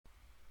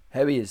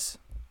How is?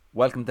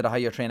 Welcome to the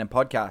Higher Training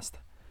Podcast.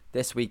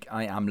 This week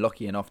I am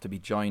lucky enough to be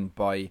joined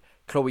by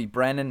Chloe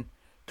Brennan.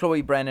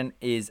 Chloe Brennan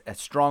is a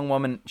strong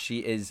woman. She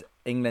is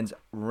England's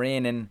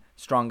reigning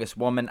strongest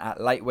woman at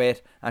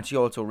lightweight, and she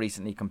also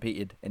recently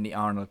competed in the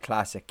Arnold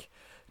Classic.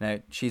 Now,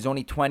 she's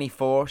only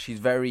 24, she's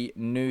very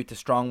new to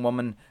strong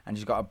woman, and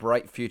she's got a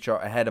bright future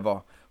ahead of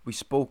her. We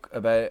spoke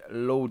about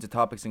loads of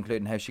topics,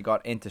 including how she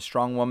got into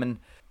strong woman,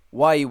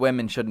 why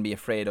women shouldn't be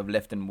afraid of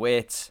lifting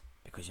weights,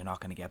 because you're not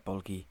going to get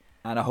bulky,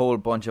 and a whole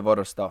bunch of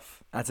other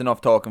stuff. That's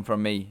enough talking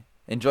from me.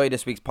 Enjoy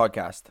this week's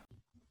podcast.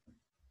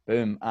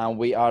 Boom, and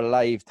we are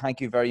live.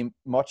 Thank you very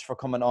much for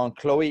coming on,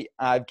 Chloe.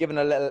 I've given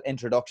a little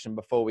introduction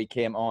before we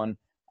came on,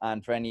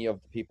 and for any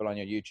of the people on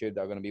your YouTube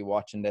that are going to be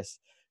watching this,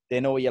 they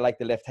know you like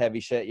to lift heavy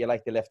shit. You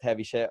like to lift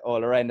heavy shit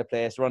all around the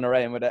place, run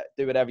around with it,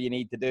 do whatever you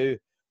need to do.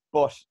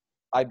 But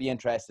I'd be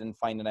interested in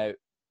finding out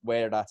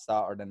where that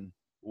started and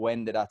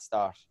when did that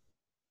start?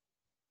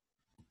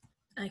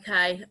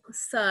 Okay,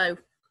 so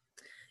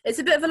it's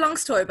a bit of a long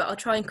story, but I'll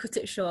try and cut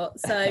it short.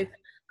 So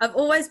I've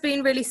always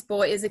been really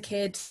sporty as a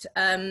kid.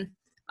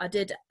 I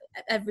did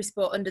every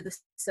sport under the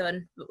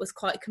sun, but was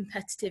quite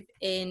competitive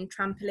in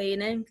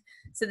trampolining.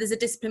 So there's a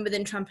discipline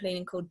within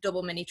trampolining called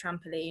double mini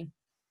trampoline.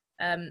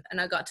 And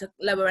I got to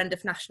lower end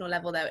of national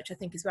level there, which I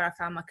think is where I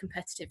found my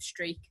competitive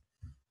streak.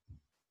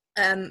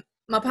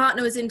 My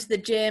partner was into the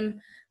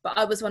gym, but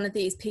I was one of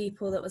these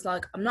people that was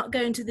like, I'm not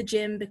going to the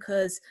gym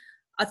because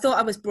I thought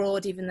I was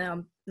broad, even though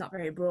I'm not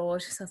very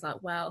broad. So I was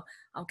like, well,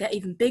 I'll get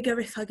even bigger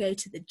if I go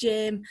to the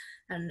gym,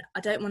 and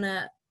I don't want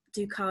to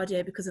do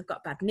cardio because I've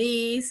got bad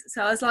knees.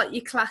 So I was like,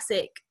 your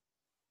classic,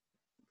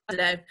 I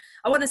don't know,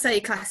 I want to say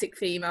classic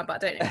female, but I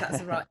don't know if that's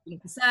the right thing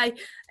to say.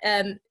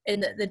 In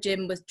that the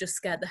gym was just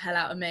scared the hell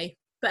out of me.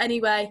 But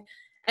anyway,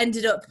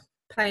 ended up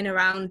playing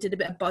around, did a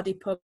bit of body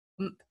pump,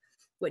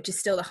 which is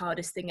still the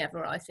hardest thing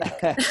ever, I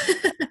think.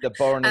 The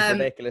boring is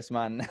ridiculous,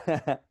 man.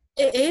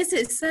 It is,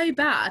 it's so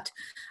bad.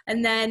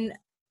 And then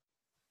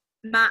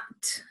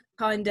Matt,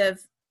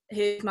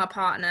 who's my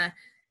partner,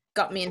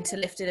 got me into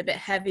lifting a bit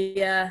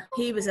heavier.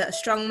 He was at a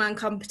strongman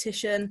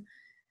competition.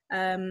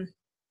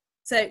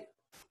 So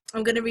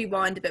I'm going to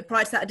rewind a bit.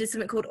 Prior to that, I did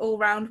something called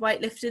all-round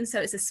weightlifting. So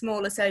it's a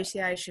small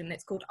association.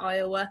 It's called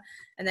Iowa.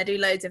 And they do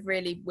loads of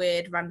really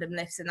weird random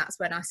lifts. And that's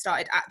when I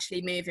started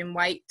actually moving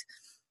weight.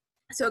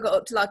 So I got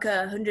up to like a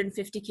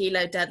 150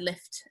 kilo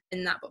deadlift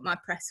in that, but my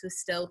press was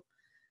still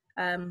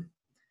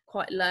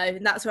quite low.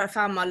 And that's where I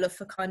found my love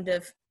for kind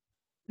of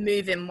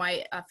moving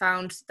weight. I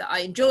found that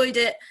I enjoyed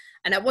it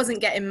and I wasn't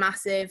getting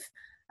massive.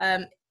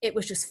 It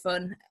was just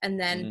fun. And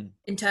then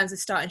in terms of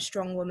starting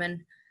strong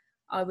woman,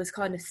 I was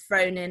kind of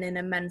thrown in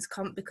a men's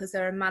comp because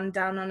they're a man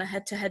down on a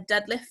head-to-head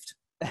deadlift.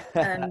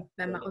 And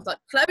Matt was like,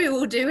 Chloe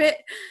will do it.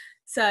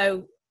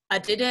 So I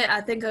did it.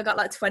 I think I got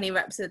like 20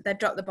 reps. They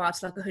dropped the bar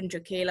to like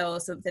 100 kilo or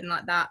something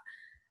like that.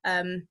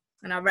 And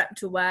I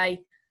repped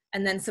away.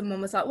 And then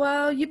someone was like,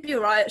 well, you'd be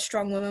all right at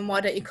strong woman. Why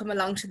don't you come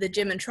along to the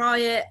gym and try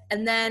it?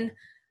 And then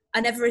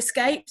I never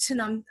escaped and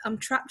I'm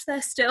trapped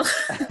there still.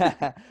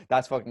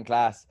 That's fucking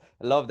class.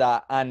 I love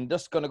that. And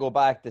just going to go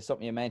back to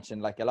something you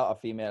mentioned, like a lot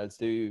of females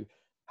do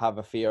have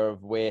a fear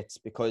of weights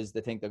because they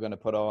think they're going to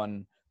put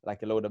on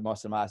like a load of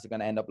muscle mass. They're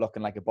going to end up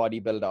looking like a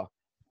bodybuilder.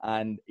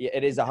 And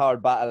it is a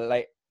hard battle.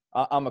 Like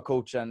I'm a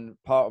coach and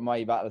part of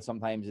my battle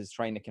sometimes is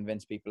trying to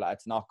convince people that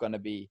it's not going to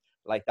be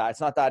like that. It's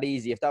not that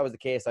easy. If that was the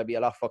case, I'd be a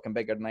lot fucking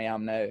bigger than I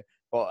am now.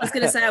 But I was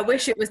going to say, I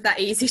wish it was that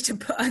easy to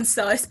put on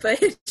size,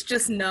 but it's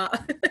just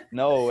not.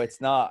 No, it's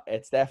not.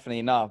 It's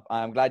definitely not.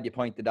 I'm glad you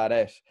pointed that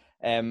out.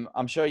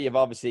 I'm sure you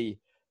obviously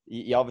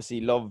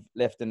love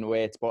lifting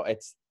weights, but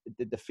it's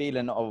the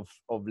feeling of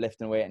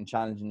lifting weight and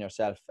challenging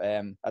yourself.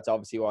 That's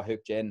obviously what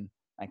hooked you in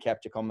and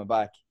kept you coming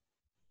back.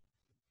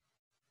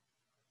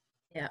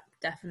 Yeah,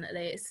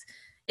 definitely.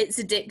 It's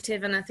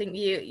addictive, and I think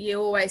you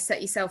always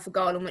set yourself a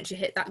goal, and once you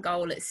hit that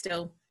goal, it's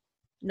still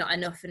not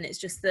enough, and it's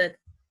just the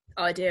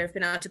idea of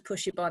being able to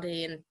push your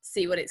body and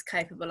see what it's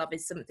capable of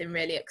is something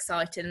really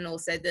exciting, and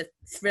also the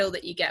thrill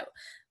that you get.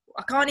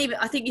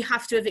 I think you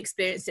have to have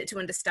experienced it to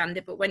understand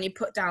it, but when you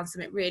put down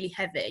something really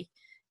heavy,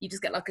 you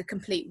just get like a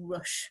complete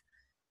rush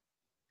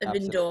of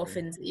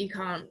endorphins that you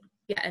can't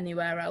get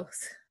anywhere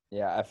else.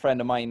 Yeah, a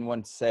friend of mine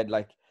once said,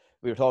 like,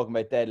 we were talking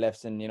about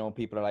deadlifts and, you know,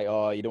 people are like,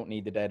 oh, you don't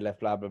need the deadlift,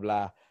 blah, blah,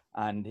 blah.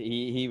 And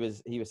he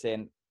was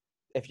saying,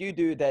 if you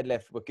do a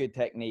deadlift with good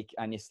technique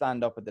and you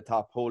stand up at the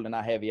top holding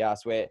that heavy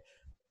ass weight,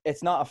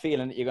 it's not a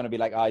feeling that you're going to be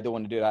like, oh, I don't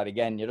want to do that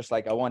again. You're just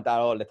like, I want that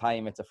all the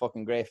time. It's a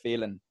fucking great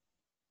feeling.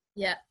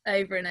 Yeah,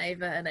 over and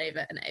over and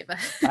over and over.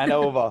 And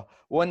over.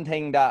 One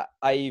thing that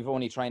I've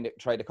only tried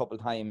a couple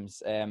of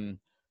times,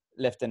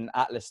 lifting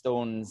Atlas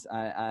stones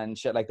and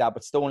shit like that.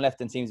 But stone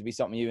lifting seems to be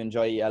something you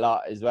enjoy a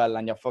lot as well.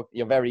 And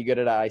you're very good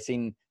at it. I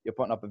seen you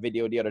putting up a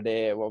video the other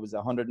day. What was it,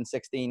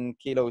 116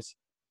 kilos?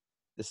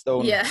 The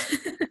stone. Yeah.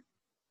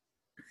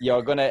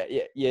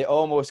 You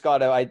almost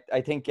got it.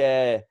 I think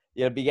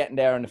you'll be getting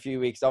there in a few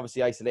weeks.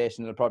 Obviously,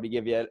 isolation will probably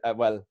give you,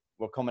 well,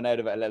 we're coming out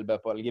of it a little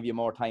bit, but it'll give you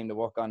more time to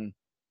work on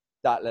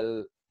that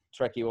little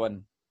tricky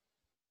one.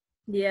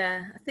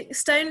 Yeah, I think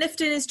stone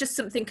lifting is just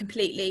something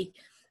completely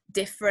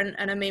different.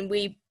 And I mean,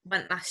 we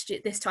went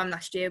this time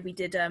last year, we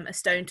did a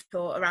stone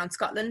tour around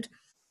Scotland.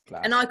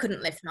 Class. And I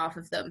couldn't lift half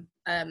of them.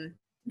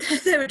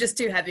 They were just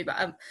too heavy, but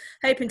I'm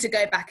hoping to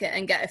go back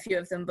and get a few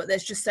of them. But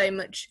there's just so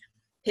much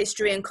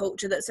history and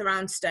culture that's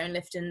around stone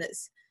lifting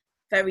that's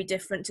very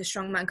different to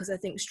strongman, because I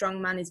think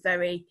strongman is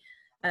very,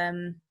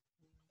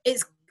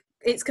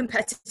 it's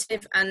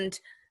competitive, and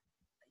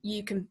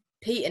you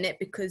compete in it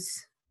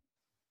because,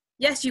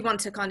 yes, you want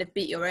to kind of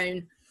beat your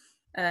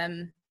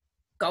own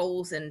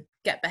goals and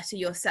get better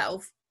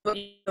yourself, but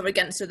you're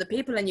against other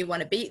people and you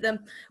want to beat them.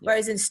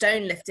 Whereas in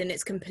stone lifting,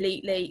 it's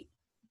completely,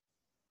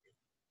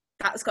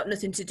 that's got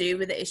nothing to do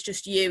with it. It's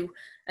just you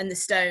and the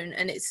stone.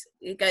 And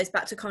it goes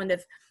back to kind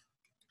of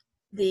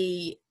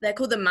they're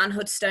called the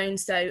manhood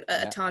stones. So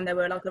at a time they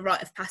were like a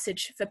rite of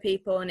passage for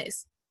people. And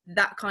it's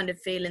that kind of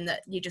feeling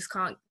that you just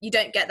can't, you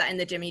don't get that in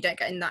the gym. You don't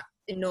get in that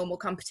in normal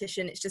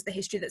competition. It's just the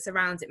history that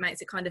surrounds it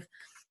makes it kind of,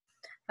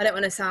 I don't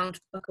want to sound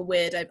like a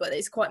weirdo, but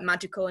it's quite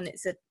magical, and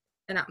it's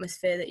an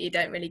atmosphere that you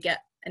don't really get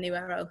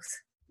anywhere else.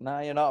 No,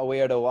 you're not a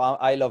weirdo.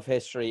 I love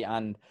history,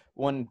 and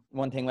one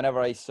thing, whenever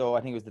I saw,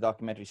 I think it was the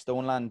documentary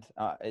Stoneland,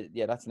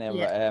 that's the name of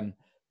it,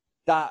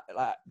 that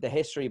the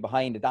history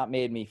behind it, that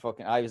made me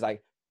fucking, I was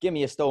like, give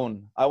me a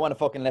stone, I want to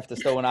fucking lift a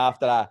stone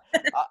after that.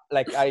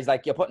 I was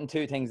like, you're putting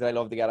two things that I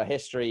love together,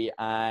 history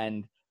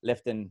and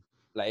lifting.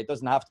 Like, it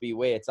doesn't have to be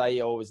weights. I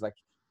always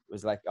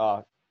was like,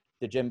 oh,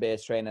 the gym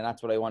based training,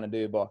 that's what I want to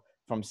do. But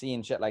from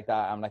seeing shit like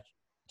that, I'm like,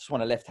 I just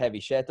want to lift heavy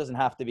shit. It doesn't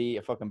have to be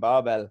a fucking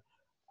barbell,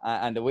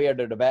 and the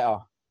weirder the better.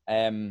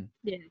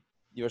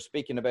 You were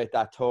speaking about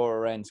that tour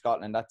around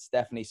Scotland. That's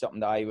definitely something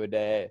that I would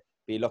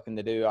be looking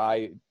to do.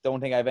 I don't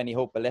think I have any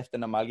hope of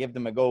lifting them. I'll give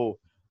them a go.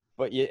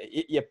 But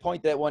you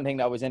pointed out one thing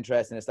that was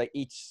interesting. It's like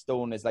each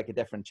stone is like a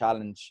different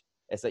challenge.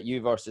 It's like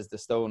you versus the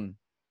stone.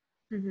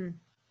 Mm-hmm.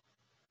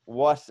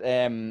 What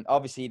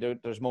obviously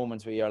there's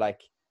moments where you're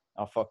like,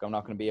 oh fuck, I'm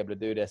not going to be able to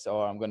do this,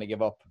 or I'm going to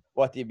give up.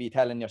 What do you be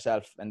telling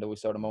yourself in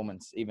those sort of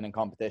moments, even in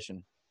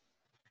competition?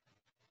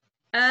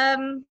 I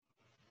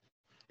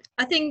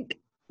think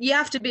you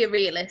have to be a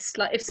realist.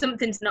 Like, if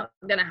something's not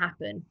going to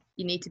happen,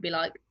 you need to be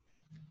like,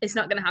 it's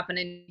not going to happen.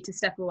 I need to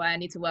step away. I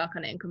need to work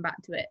on it and come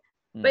back to it.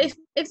 But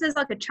if there's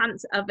like a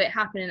chance of it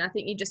happening, I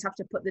think you just have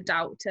to put the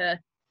doubt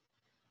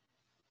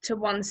to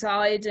one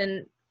side.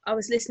 And I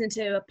was listening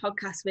to a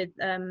podcast with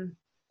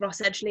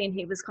Ross Edgley, and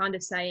he was kind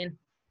of saying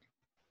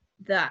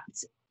that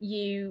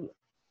you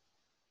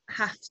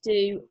have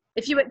to,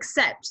 if you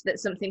accept that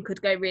something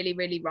could go really,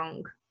 really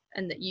wrong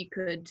and that you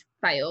could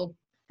fail,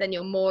 then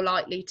you're more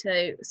likely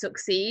to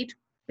succeed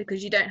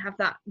because you don't have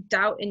that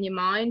doubt in your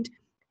mind.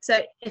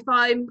 So if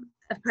I'm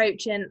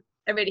approaching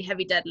a really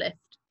heavy deadlift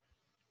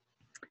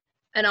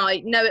and I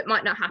know it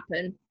might not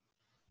happen,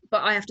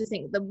 but I have to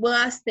think the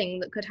worst thing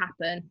that could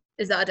happen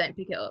is that I don't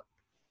pick it up.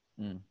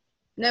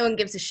 No one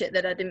gives a shit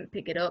that I didn't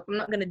pick it up. I'm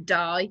not going to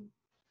die.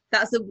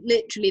 That's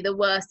literally the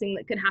worst thing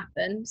that can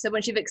happen. So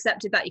once you've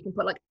accepted that, you can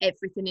put like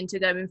everything into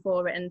going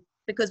for it, and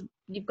because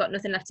you've got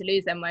nothing left to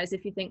lose then. Whereas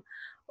if you think,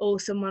 oh,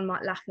 someone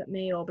might laugh at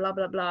me or blah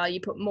blah blah, you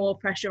put more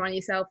pressure on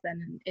yourself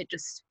then, and it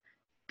just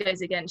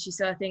goes against you.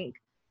 So I think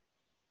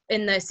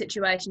in those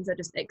situations, I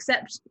just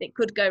accept it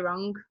could go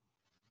wrong,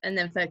 and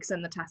then focus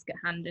on the task at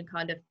hand and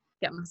kind of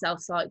get myself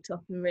psyched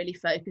up and really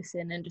focus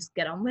in and just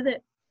get on with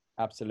it.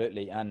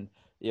 Absolutely. And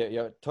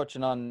you're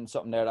touching on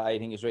something there that I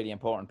think is really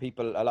important.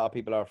 A lot of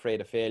people are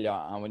afraid of failure,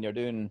 and when you're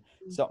doing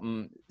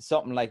something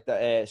like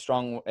the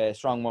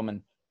strong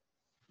woman,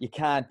 you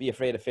can't be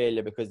afraid of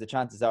failure, because the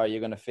chances are you're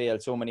going to fail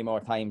so many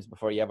more times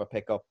before you ever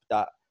pick up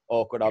that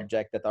awkward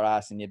object that they're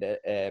asking you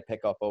to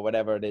pick up, or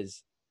whatever it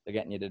is they're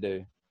getting you to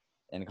do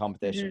in a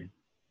competition.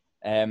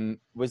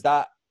 Was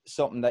that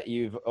something that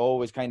you've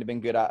always kind of been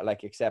good at,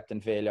 like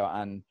accepting failure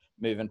and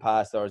moving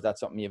past, or is that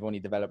something you've only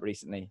developed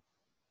recently?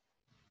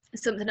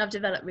 Something I've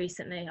developed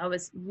recently. I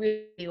was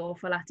really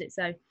awful at it.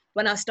 So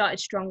when I started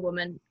Strong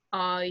Woman,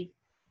 it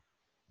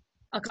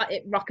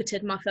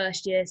rocketed my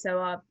first year. So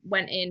I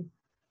went in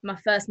my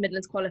first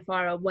Midlands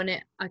qualifier, I won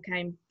it. I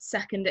came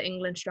second at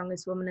England's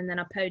Strongest Woman, and then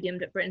I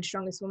podiumed at Britain's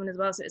Strongest Woman as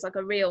well. So it's like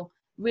a really,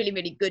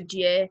 really good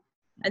year.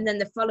 And then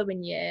the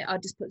following year, I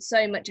just put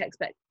so much I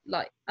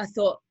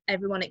thought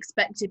everyone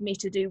expected me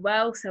to do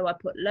well. So I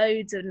put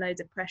loads and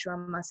loads of pressure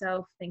on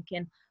myself,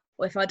 thinking,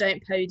 well, if I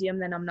don't podium,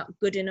 then I'm not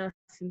good enough,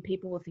 and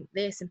people will think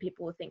this and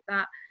people will think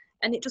that.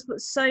 And it just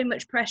put so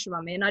much pressure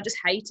on me, and I just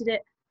hated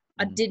it.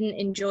 I didn't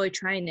enjoy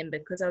training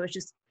because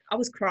I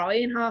was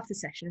crying half the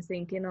sessions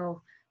thinking,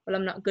 oh, well,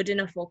 I'm not good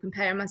enough, or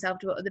comparing myself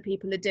to what other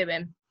people are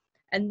doing.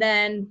 And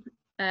then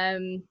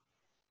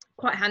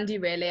quite handy,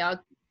 really, I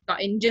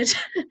got injured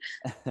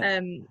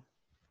and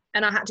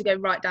I had to go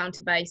right down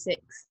to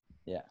basics.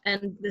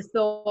 And the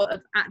thought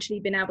of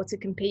actually being able to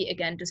compete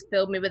again just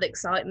filled me with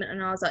excitement,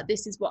 and I was like,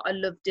 this is what I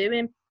love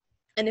doing.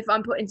 And if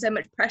I'm putting so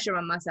much pressure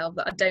on myself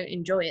that I don't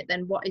enjoy it,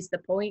 then what is the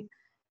point?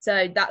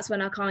 So that's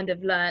when I kind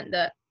of learned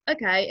that,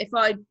 okay, if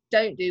I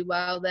don't do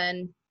well,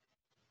 then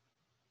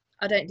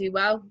I don't do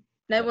well.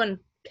 No one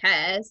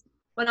cares.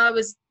 when I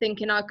was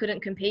thinking I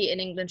couldn't compete in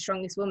England's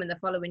Strongest Woman the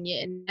following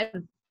year, no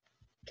one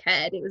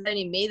cared. It was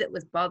only me that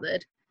was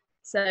bothered.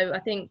 So I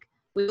think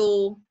we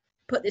all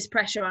put this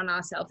pressure on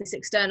ourselves, this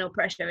external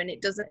pressure, and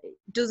it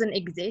doesn't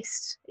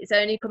exist. It's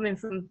only coming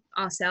from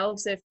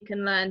ourselves. So if we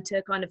can learn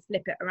to kind of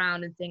flip it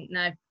around and think,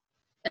 no,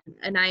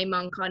 and aim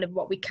on kind of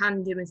what we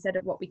can do instead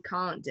of what we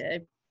can't do,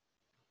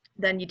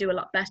 then you do a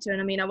lot better.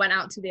 And I mean, I went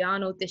out to the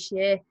Arnold this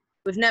year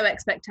with no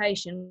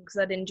expectation because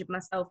I'd injured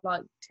myself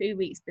like 2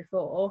 weeks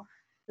before.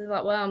 I was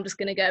like, well, I'm just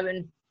going to go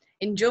and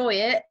enjoy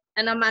it.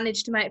 And I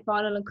managed to make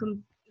final and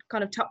come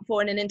kind of top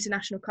 4 in an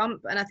international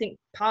comp. And I think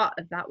part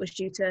of that was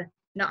due to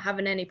not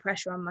having any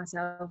pressure on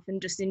myself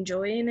and just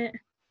enjoying it.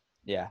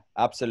 Yeah,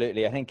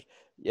 absolutely. I think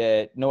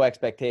no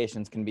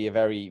expectations can be a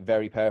very,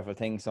 very powerful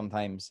thing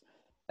sometimes.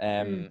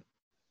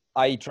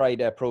 I try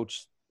to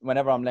approach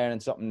whenever I'm learning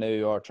something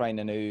new or trying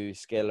a new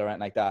skill or anything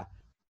like that.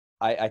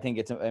 I think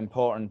it's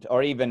important,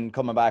 or even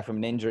coming back from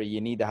an injury,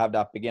 you need to have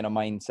that beginner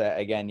mindset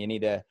again. You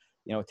need to,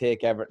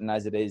 take everything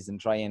as it is and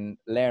try and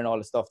learn all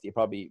the stuff that you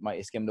probably might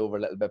have skimmed over a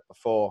little bit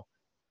before.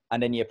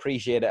 And then you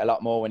appreciate it a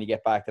lot more when you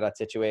get back to that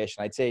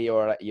situation. I'd say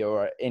you're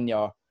in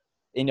your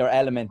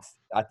element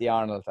at the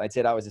Arnold. I'd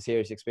say that was a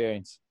serious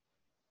experience.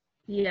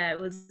 Yeah, it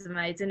was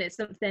amazing. It's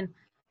something,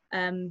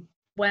 when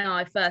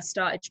I first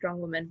started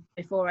Strongwoman,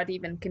 before I'd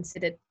even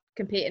considered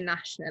competing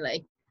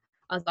nationally,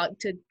 I was like,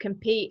 to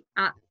compete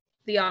at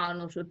the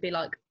Arnold would be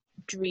like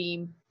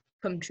dream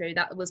come true.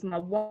 That was my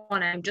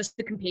one aim, just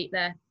to compete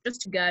there,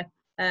 just to go.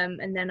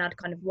 And then I'd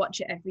kind of watch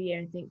it every year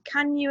and think,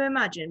 can you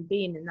imagine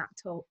being in that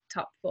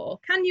top 4?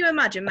 Can you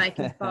imagine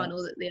making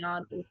finals at the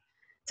Arnold?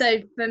 So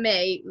for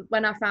me,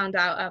 when I found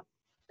out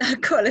I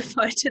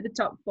qualified to the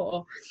top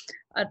 4,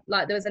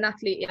 there was an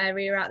athlete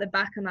area at the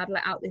back and I'd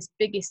let out this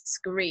biggest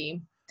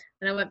scream.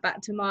 And I went back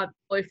to my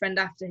boyfriend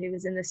after, who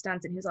was in the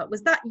stands, and he was like,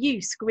 was that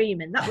you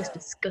screaming? That was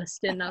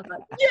disgusting. And I was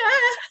like,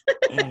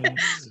 yeah.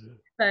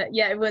 But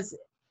yeah, it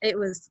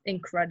was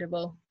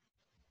incredible.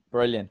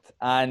 Brilliant.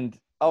 And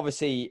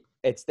obviously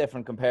it's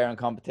different comparing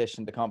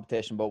competition to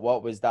competition, but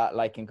what was that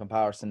like in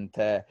comparison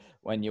to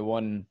when you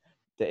won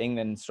the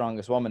England's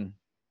Strongest Woman?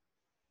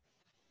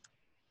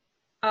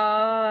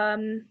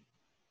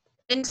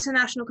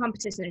 International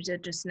competitions are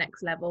just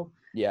next level.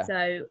 Yeah.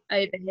 So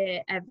over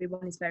here,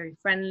 everyone is very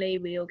friendly.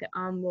 We all get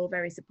on. We're all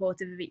very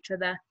supportive of each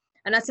other.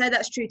 And I'd say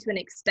that's true to an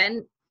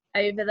extent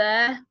over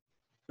there,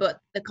 but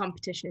the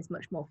competition is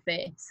much more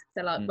fierce.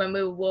 So like when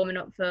we were warming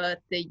up for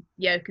the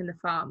yoke and the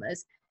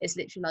farmers, it's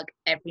literally like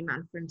every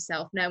man for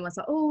himself. No one's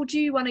like, oh, do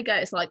you want to go?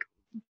 It's like,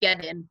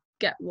 get in,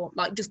 get what,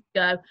 like just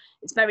go.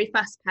 It's very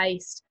fast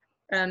paced.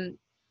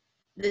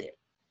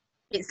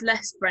 It's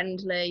less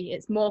friendly.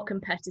 It's more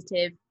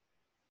competitive.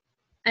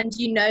 And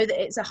you know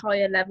that it's a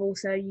higher level,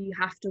 so you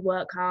have to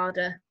work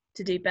harder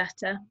to do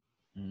better.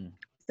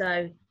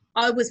 So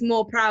I was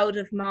more proud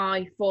of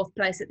my 4th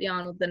place at the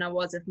Arnold than I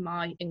was of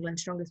my England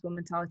Strongest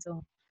Woman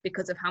title,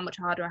 because of how much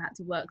harder I had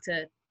to work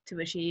to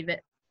achieve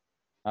it.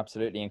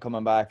 Absolutely. And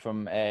coming back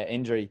from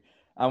injury.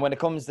 And when it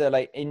comes to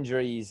like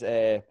injuries,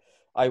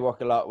 I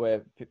work a lot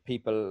with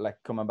people like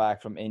coming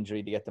back from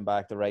injury to get them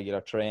back to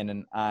regular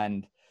training.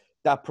 And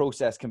that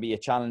process can be a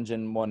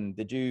challenging one.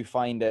 Did you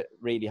find it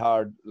really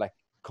hard, like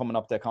coming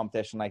up to a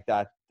competition like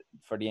that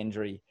for the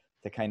injury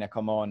to kind of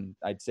come on?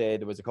 I'd say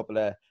there was a couple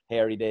of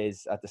hairy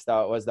days at the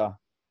start, was there?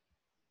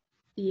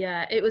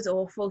 Yeah, it was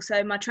awful.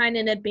 So my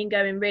training had been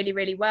going really,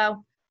 really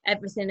well.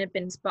 Everything had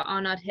been spot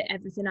on. I'd hit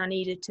everything I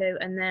needed to.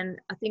 And then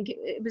I think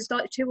it was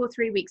like 2 or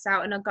 3 weeks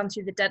out and I'd gone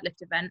through the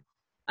deadlift event.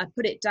 I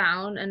put it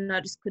down and I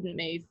just couldn't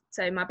move.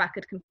 So my back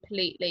had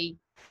completely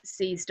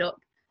seized up.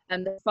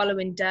 And the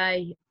following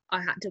day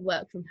I had to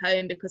work from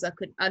home because I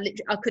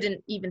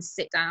couldn't even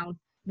sit down.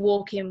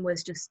 Walking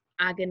was just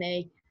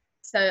agony.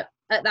 So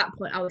at that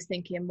point I was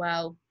thinking,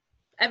 well,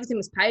 everything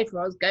was paid for.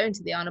 I was going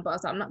to the Arnold, but I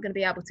was like, I'm not going to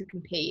be able to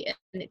compete.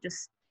 And it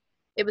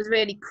was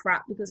really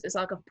crap because it's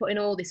like I've put in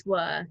all this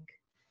work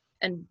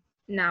and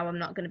now I'm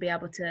not going to be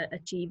able to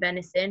achieve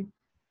anything.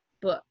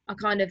 But I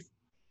kind of,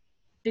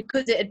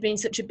 because it had been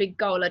such a big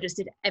goal, I just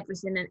did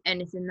everything and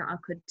anything that I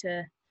could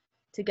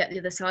to get the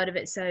other side of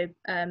it. So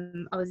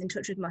I was in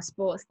touch with my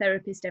sports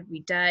therapist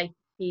every day.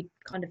 He'd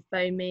kind of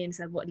phone me and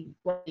said, what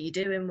are you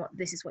doing?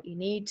 This is what you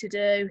need to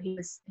do.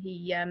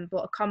 He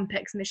bought a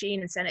complex machine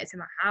and sent it to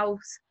my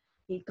house.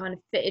 He kind of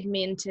fitted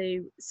me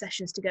into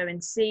sessions to go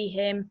and see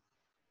him.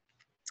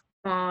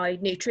 My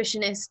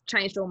nutritionist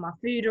changed all my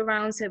food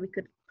around so we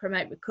could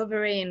promote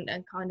recovery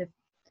and kind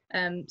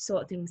of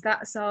sort things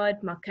that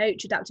side. My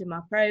coach adapted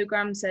my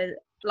program. So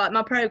like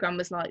my program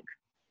was like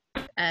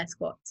air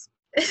squats,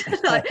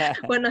 like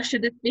when I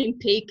should have been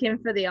peaking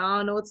for the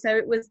Arnold. So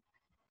it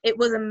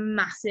was a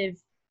massive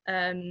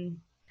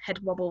head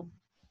wobble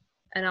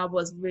and I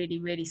was really,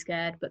 really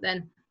scared. But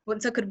then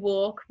once I could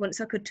walk,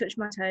 once I could touch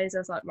my toes, I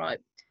was like, right,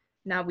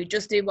 now we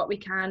just do what we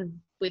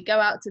can. We go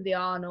out to the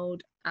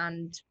Arnold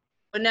and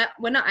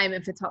we're not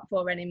aiming for top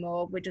 4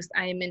 anymore. We're just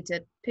aiming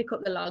to pick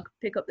up the log,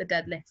 pick up the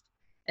deadlift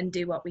and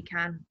do what we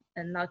can.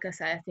 And like I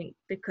say, I think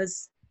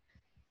because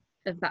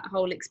of that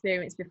whole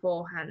experience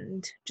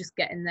beforehand, just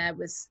getting there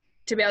was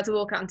to be able to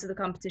walk out onto the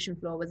competition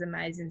floor was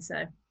amazing. So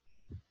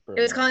Brilliant.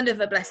 it was kind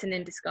of a blessing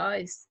in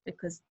disguise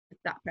because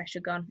that pressure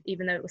gone,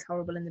 even though it was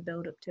horrible in the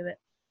build up to it.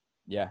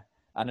 Yeah.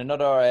 And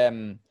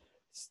another,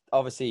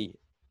 obviously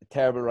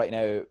terrible right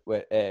now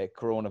with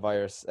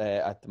coronavirus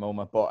at the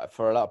moment, but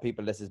for a lot of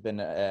people, this has been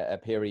a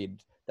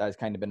period that has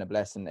kind of been a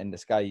blessing in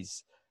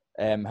disguise.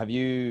 Have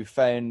you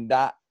found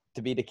that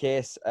to be the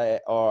case,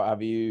 or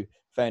have you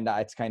found that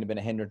it's kind of been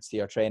a hindrance to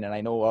your training?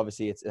 I know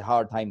obviously it's a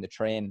hard time to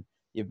train.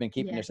 You've been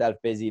keeping yourself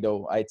busy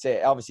though. I'd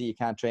say obviously you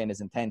can't train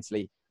as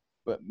intensely,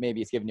 but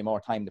maybe it's giving you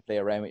more time to play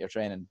around with your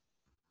training.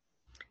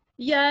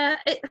 Yeah,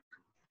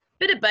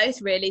 bit of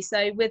both really.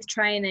 So with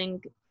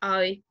training,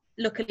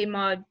 luckily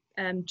my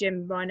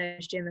gym,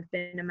 Rhino's gym, have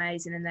been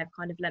amazing, and they've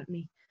kind of lent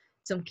me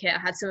some kit. I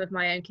had some of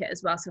my own kit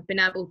as well, so I've been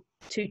able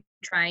to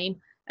train.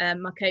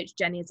 My coach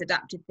Jenny has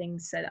adapted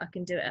things so that I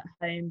can do it at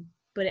home,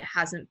 but it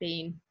hasn't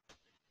been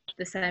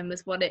the same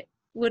as what it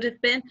would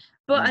have been.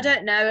 But I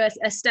don't know,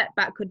 a step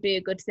back could be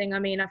a good thing. I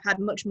mean, I've had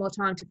much more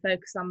time to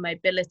focus on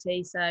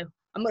mobility, so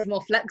I'm much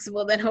more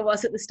flexible than I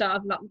was at the start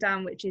of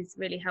lockdown, which is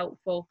really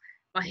helpful.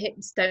 My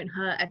hips don't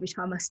hurt every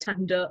time I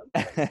stand up.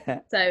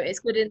 So it's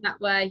good in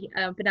that way.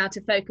 I've been able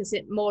to focus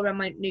it more on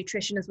my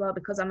nutrition as well,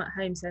 because I'm at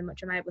home so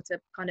much. I'm able to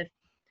kind of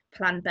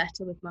plan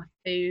better with my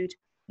food.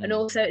 And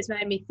also it's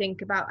made me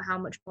think about how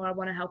much more I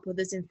want to help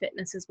others in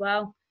fitness as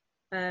well.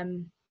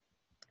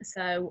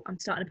 So I'm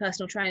starting a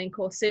personal training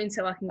course soon,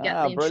 so I can get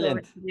the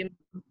insurance to do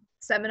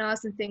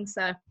seminars and things.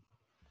 So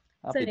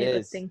it's only a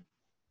good thing.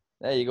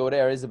 There you go.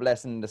 There is a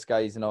blessing in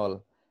disguise and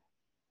all.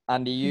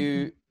 And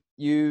you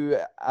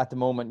at the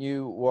moment,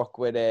 you work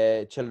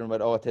with children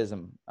with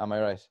autism, am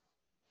I right?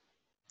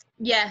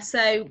 Yeah,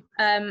 so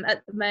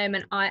at the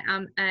moment I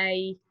am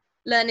a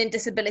learning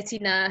disability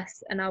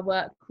nurse, and I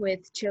work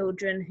with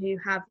children who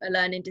have a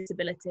learning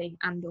disability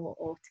and or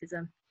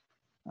autism.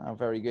 Oh,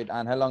 very good.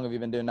 And how long have you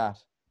been doing that?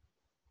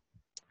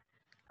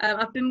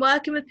 I've been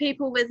working with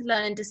people with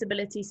learning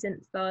disability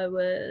since I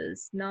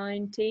was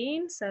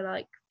 19, so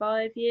like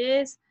 5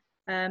 years.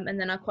 And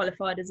then I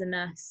qualified as a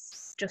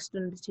nurse just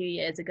under 2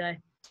 years ago.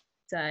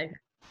 So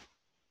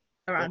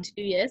around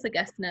 2 years, I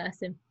guess,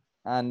 nursing.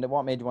 And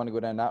what made you want to go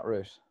down that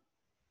route?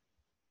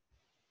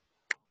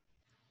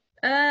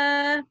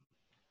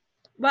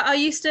 Well, I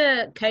used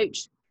to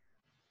coach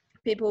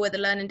people with a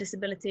learning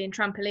disability in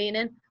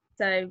trampolining.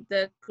 So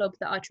the club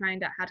that I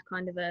trained at had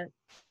kind of a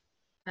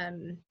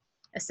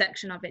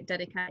section of it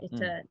dedicated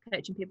to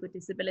coaching people with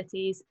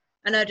disabilities,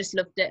 and I just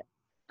loved it.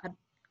 I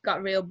got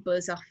a real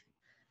buzz off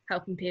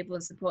helping people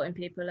and supporting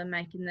people and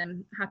making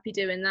them happy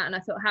doing that. And I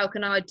thought, how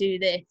can I do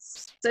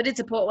this? So I did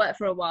support work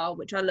for a while,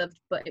 which I loved,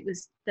 but it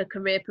was, the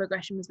career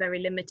progression was very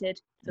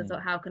limited. So I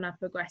thought, how can I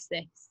progress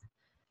this?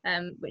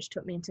 Which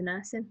took me into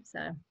nursing.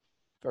 So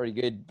very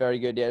good, very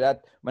good. Yeah,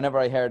 that whenever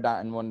I heard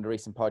that in one of the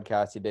recent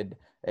podcasts you did,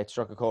 it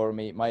struck a chord with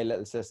me. My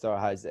little sister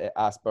has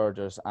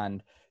Asperger's,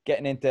 and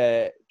getting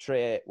into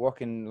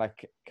working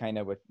like kind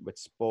of with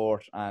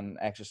sport and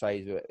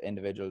exercise with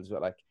individuals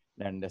with like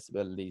learning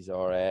disabilities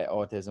or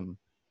autism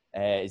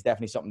is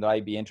definitely something that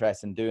I'd be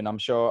interested in doing. I'm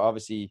sure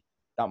obviously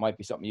that might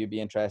be something you'd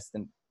be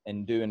interested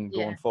in doing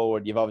going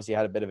forward. You've obviously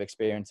had a bit of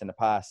experience in the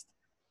past.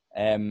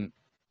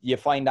 You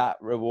find that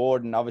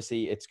rewarding.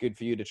 Obviously it's good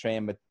for you to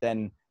train, but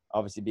then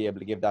obviously be able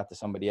to give that to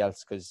somebody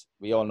else, because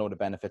we all know the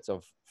benefits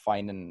of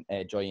finding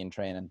joy in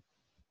training.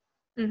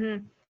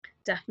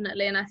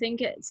 Definitely. And I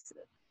think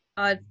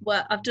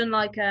I've done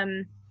like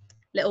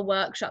little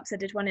workshops. I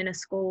did one in a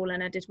school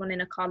and I did one in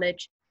a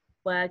college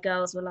where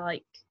girls were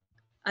like,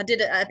 I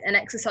did an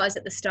exercise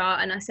at the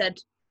start, and I said,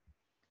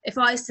 if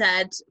I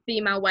said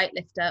female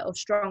weightlifter or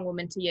strong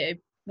woman to you,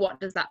 what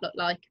does that look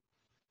like?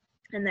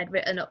 And they'd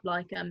written up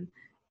like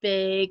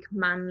big,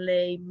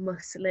 manly,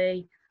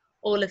 muscly,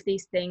 all of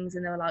these things,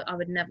 and they were like, I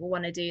would never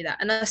want to do that.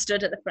 And I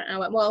stood at the front and I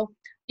went, well,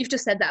 you've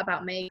just said that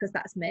about me because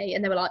that's me.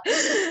 And they were like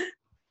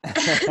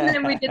and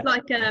then we did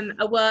like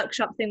a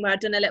workshop thing where I'd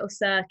done a little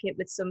circuit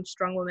with some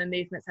strong woman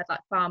movements, had like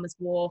farmer's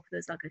walk,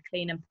 there's like a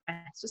clean and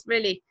press, just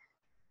really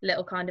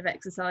little kind of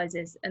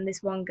exercises. And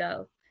this one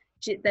girl,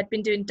 they'd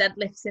been doing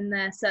deadlifts in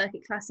their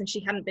circuit class and she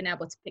hadn't been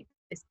able to pick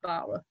this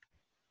bar up,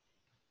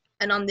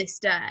 and on this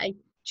day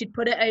she'd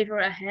put it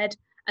over her head,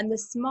 and the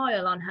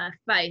smile on her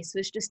face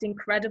was just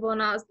incredible.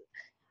 And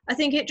I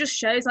think it just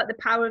shows like the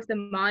power of the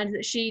mind,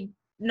 that she'd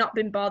not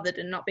been bothered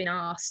and not been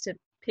asked to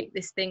pick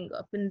this thing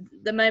up, and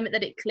the moment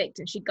that it clicked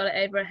and she got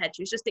it over her head,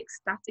 she was just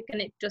ecstatic,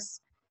 and it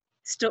just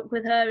stuck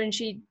with her. And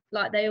she,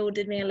 like, they all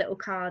did me a little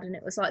card and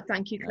it was like,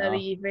 thank you,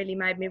 Chloe, you've really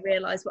made me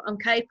realize what I'm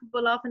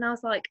capable of. And I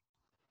was like,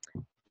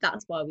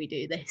 that's why we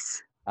do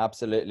this.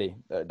 Absolutely.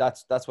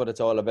 That's what it's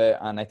all about.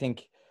 And I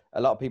think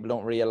a lot of people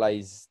don't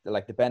realize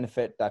like the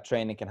benefit that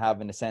training can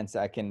have, in the sense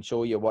that it can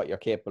show you what you're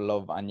capable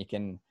of, and you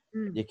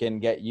can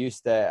get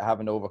used to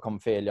having to overcome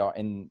failure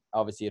in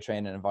obviously a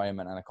training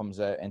environment, and it comes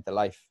into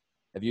life.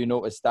 Have you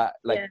noticed that,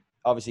 like,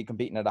 obviously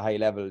competing at a high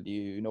level, do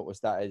you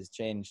notice that has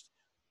changed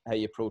how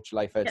you approach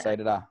life outside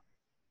of that?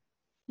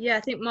 Yeah,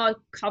 I think my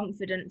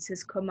confidence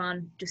has come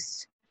on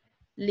just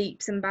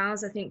leaps and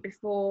bounds. I think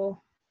before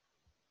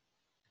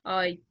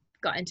I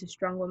got into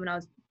strongwoman, I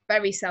was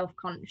very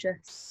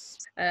self-conscious.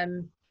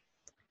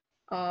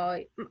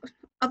 I've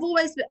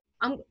always been,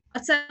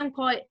 I'd say I'm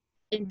quite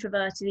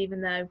introverted,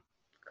 even though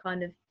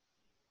kind of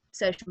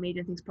social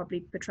media things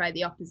probably portray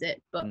the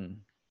opposite. But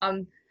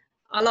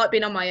I like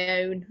being on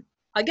my own.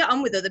 I get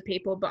on with other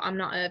people, but I'm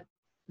not a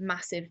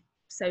massive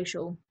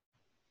social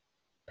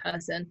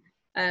person.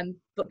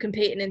 But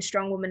competing in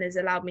strongwoman has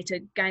allowed me to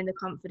gain the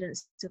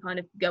confidence to kind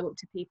of go up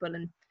to people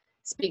and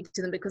speak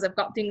to them, because I've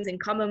got things in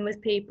common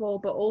with people,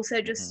 but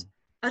also just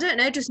I don't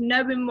know, just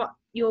knowing what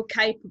you're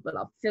capable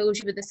of fills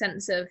you with a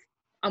sense of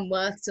I'm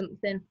worth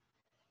something.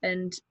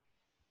 And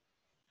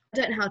I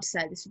don't know how to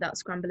say this without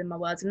scrambling my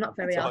words. I'm not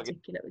very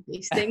articulate with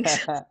these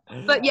things.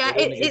 But yeah,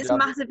 it's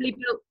massively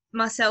built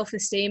my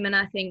self-esteem, and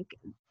I think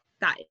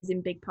that is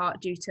in big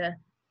part due to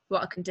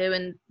what I can do,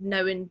 and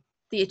knowing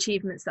the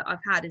achievements that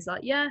I've had is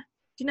like, yeah,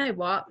 do you know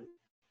what?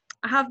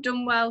 I have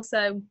done well,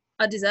 so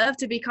I deserve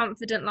to be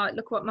confident. Like,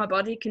 look what my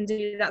body can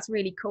do. That's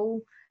really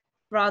cool.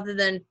 Rather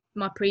than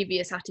my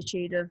previous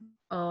attitude of,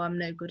 oh, I'm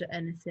no good at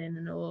anything,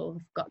 and oh,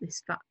 I've got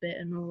this fat bit,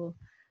 and all.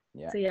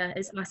 Yeah. So yeah,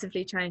 it's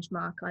massively changed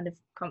my kind of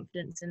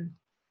confidence and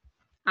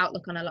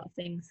outlook on a lot of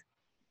things.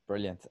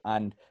 Brilliant.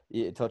 And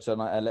you touched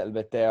on it a little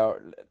bit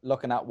there,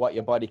 looking at what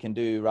your body can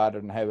do rather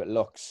than how it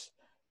looks.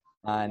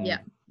 And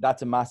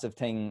that's a massive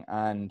thing.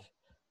 And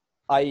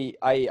I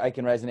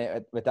can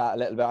resonate with that a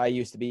little bit. I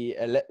used to be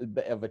a little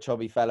bit of a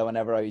chubby fellow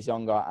whenever I was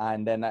younger,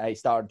 and then I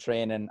started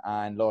training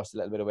and lost a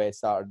little bit of weight,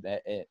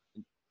 started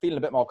feeling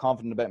a bit more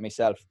confident about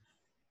myself.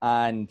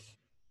 And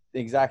the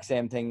exact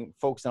same thing,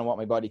 focusing on what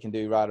my body can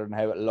do rather than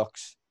how it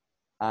looks,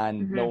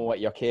 and knowing what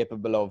you're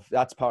capable of.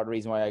 That's part of the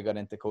reason why I got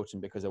into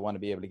coaching, because I want to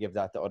be able to give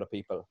that to other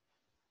people.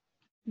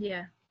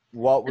 Yeah.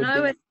 What would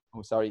be...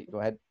 Oh, sorry, go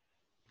ahead.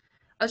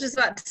 I was just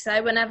about to say,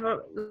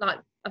 whenever, like,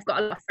 I've got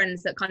a lot of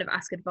friends that kind of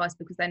ask advice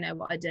because they know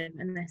what I do,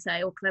 and they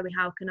say, oh, Chloe,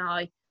 how can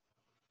I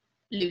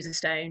lose a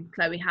stone?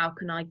 Chloe, how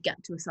can I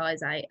get to a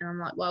size 8? And I'm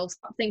like, well,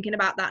 stop thinking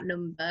about that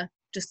number.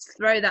 Just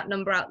throw that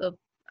number out of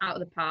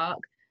the park.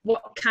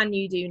 What can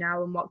you do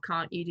now and what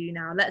can't you do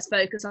now? Let's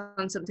focus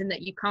on something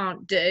that you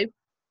can't do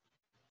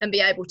and be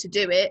able to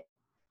do it.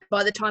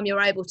 By the time you're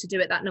able to do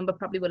it, that number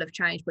probably will have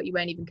changed, but you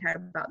won't even care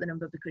about the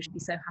number because you'll be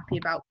so happy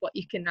about what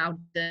you can now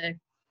do.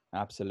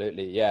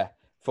 Absolutely, yeah.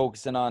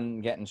 Focusing on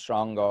getting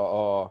stronger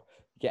or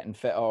getting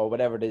fit or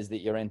whatever it is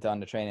that you're into on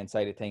the training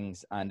side of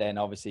things, and then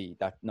obviously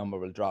that number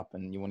will drop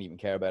and you won't even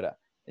care about it,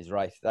 is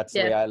right. That's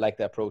the way I like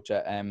to approach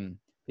it.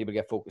 People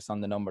get focused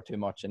on the number too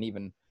much, and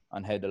even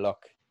on how they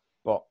look,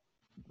 but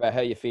about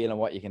how you feel and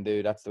what you can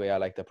do, that's the way I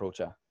like to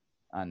approach it.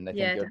 And I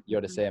think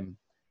you're the same.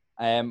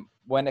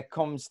 When it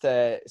comes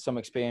to some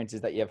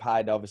experiences that you've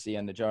had, obviously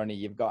on the journey,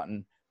 you've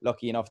gotten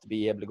lucky enough to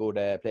be able to go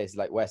to places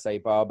like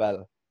Westside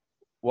Barbell.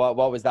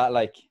 What was that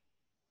like?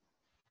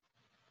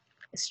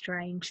 It's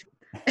strange.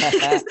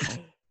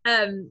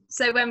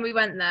 So when we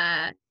went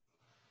there,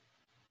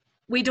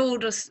 we'd all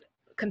just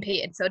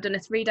competed. So I'd done a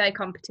 3-day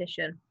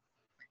competition.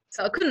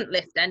 So I couldn't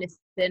lift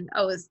anything.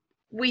 I was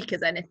weak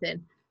as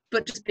anything.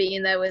 But just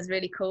being there was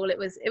really cool. It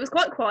was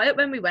quite quiet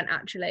when we went,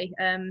 actually.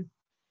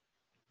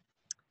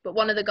 But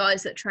one of the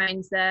guys that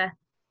trains there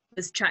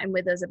was chatting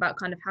with us about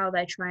kind of how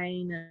they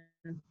train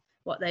and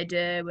what they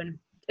do. And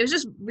it was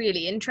just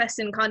really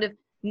interesting, kind of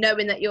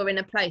knowing that you're in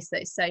a place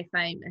that is so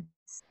famous.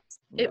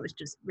 It was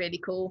just really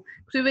cool.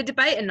 Because we were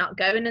debating not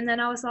going, and then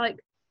I was like,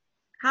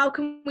 how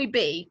can we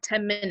be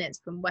 10 minutes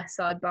from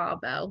Westside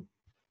Barbell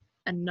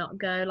and not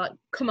go? Like,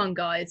 come on,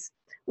 guys,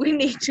 we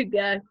need to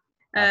go.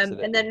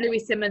 And then Louis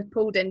Simmons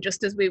pulled in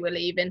just as we were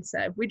leaving,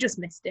 so we just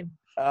missed him.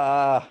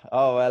 Oh,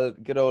 well,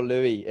 good old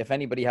Louis. If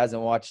anybody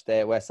hasn't watched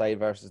West Side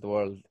versus the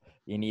World,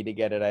 you need to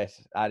get it out.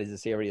 That is a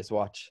serious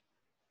watch.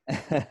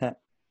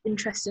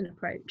 Interesting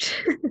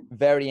approach.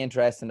 Very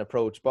interesting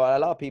approach, but a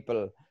lot of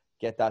people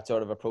get that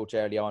sort of approach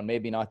early on,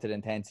 maybe not to the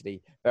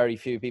intensity. Very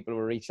few people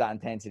will reach that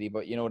intensity,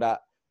 but you know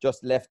that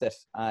just lift it,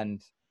 and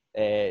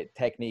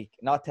technique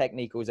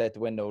goes out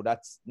the window.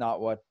 That's not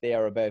what they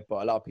are about,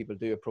 but a lot of people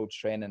do approach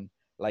training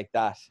like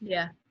that.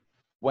 Yeah.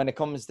 When it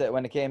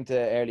came to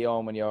early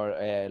on, when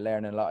you're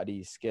learning a lot of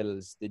these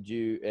skills, did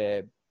you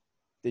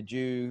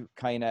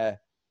kind of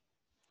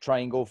try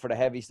and go for the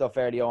heavy stuff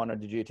early on, or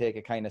did you take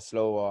it kind of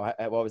slow, or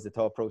what was the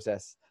thought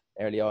process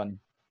early on?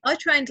 I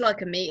trained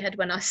like a meathead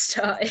when I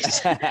started.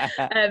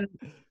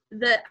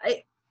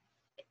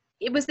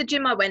 It was the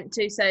gym I went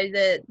to. So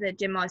the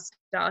gym I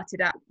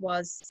started at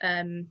was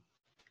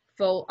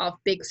full of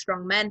big,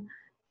 strong men.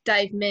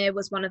 Dave Meir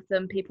was one of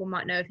them. People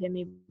might know of him.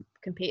 He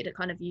competed at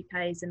kind of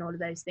UKs and all of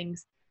those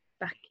things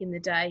back in the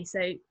day.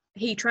 So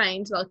he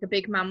trained like a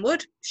big man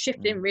would,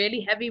 shifting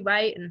really heavy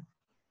weight, and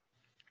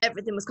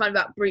everything was kind of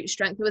about brute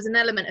strength. There was an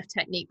element of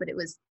technique, but it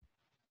was,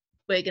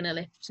 we're going to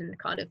lift, and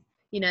kind of,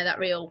 you know, that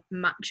real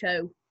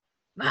macho,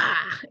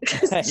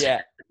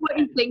 yeah, what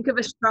you think of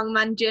a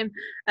strongman gym.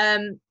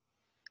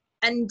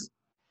 And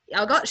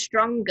I got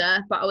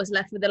stronger, but I was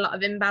left with a lot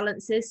of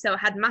imbalances. So I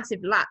had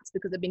massive lats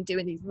because I've been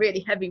doing these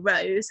really heavy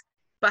rows,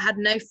 but I had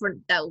no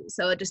front delt.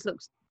 So I just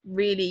looked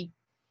really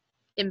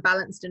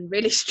imbalanced and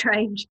really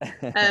strange.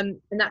 And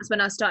that's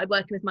when I started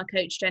working with my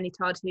coach, Jenny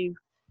Todd, who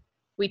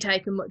we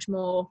take a much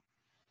more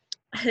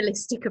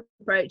holistic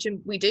approach, and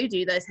we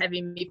do those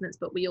heavy movements,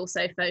 but we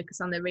also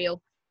focus on the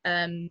real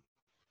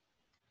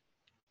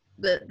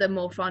the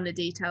more finer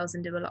details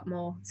and do a lot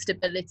more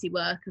stability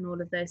work and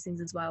all of those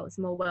things as well. It's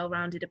a more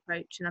well-rounded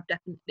approach, and I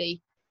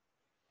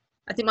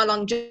think my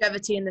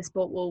longevity in the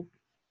sport will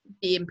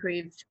be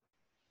improved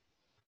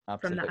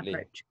from that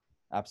approach.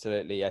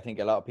 Absolutely. I think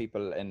a lot of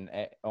people in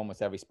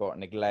almost every sport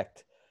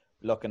neglect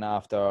looking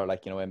after,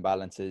 like, you know,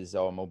 imbalances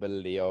or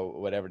mobility or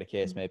whatever the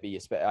case may be.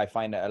 I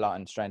find it a lot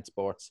in strength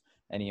sports.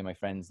 Any of my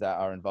friends that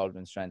are involved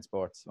in strength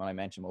sports, when I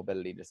mention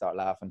mobility, they start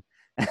laughing.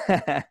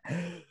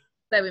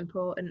 So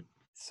important.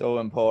 So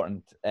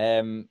important.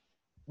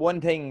 One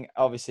thing,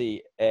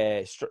 obviously,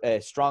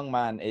 strong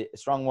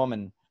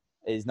woman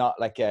is not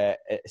like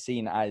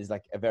seen as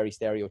like a very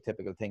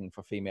stereotypical thing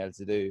for females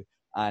to do.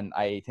 And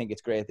I think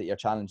it's great that you're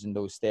challenging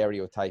those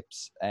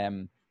stereotypes.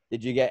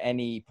 Did you get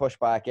any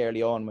pushback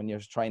early on when you're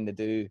trying to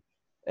do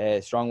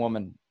strong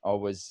woman, or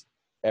was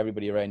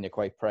everybody around you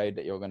quite proud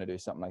that you were going to do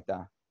something like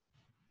that?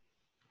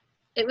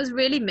 It was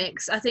really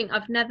mixed. I think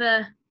I've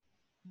never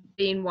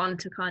been one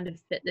to kind of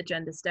fit the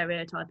gender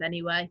stereotype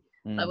anyway.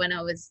 Like when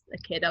I was a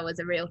kid, I was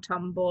a real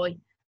tomboy.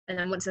 And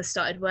then once I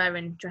started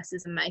wearing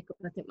dresses and makeup,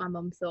 I think my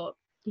mum thought,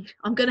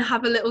 I'm going to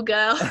have a little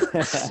girl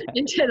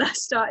until I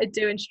started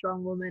doing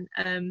strong woman.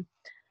 And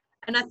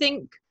I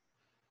think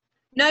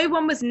no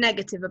one was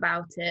negative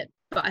about it,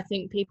 but I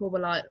think people were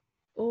like,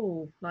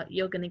 oh, like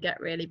you're going to get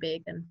really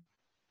big, and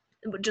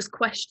just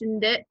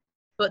questioned it.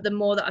 But the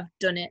more that I've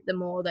done it, the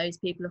more those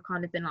people have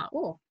kind of been like,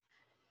 oh,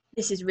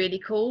 this is really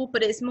cool.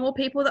 But it's more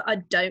people that I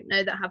don't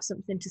know that have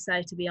something to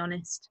say, to be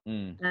honest.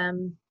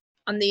 On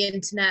the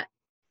internet,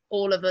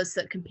 all of us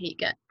that compete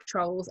get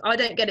trolls. I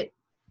don't get it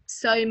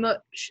so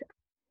much.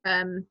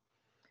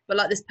 But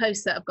like this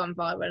posts that have gone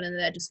viral and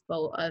they're just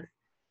full of,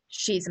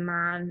 she's a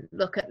man,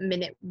 look at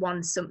minute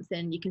one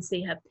something, you can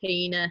see her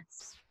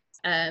penis,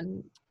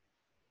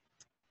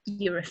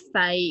 you're a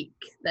fake,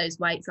 those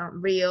weights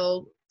aren't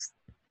real,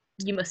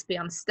 you must be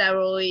on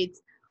steroids,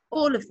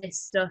 all of this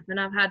stuff. And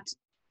I've had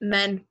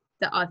men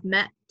that I've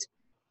met,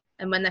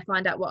 and when they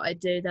find out what I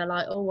do, they're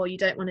like, oh, well, you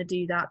don't want to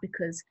do that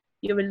because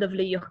you're a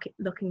lovely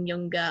looking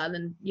young girl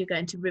and you're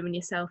going to ruin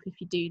yourself if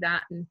you do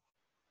that, and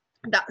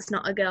that's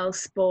not a girl's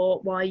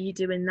sport, why are you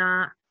doing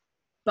that?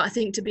 But I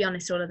think, to be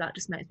honest, all of that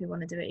just makes me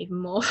want to do it even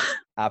more.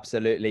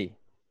 Absolutely.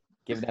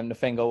 Give them the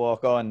finger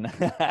walk on.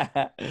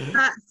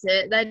 That's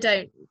it. They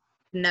don't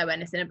know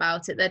anything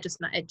about it. They're just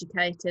not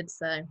educated.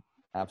 So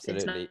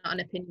absolutely, it's not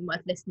an opinion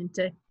worth listening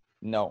to.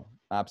 No,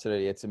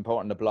 absolutely. It's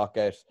important to block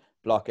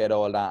out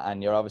all that.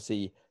 And you're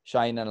obviously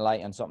shining a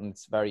light on something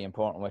that's very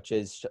important, which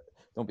is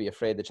don't be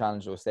afraid to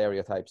challenge those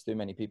stereotypes. Too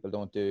many people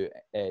don't do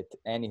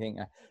anything,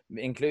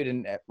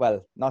 including,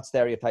 well, not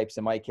stereotypes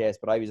in my case,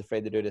 but I was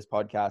afraid to do this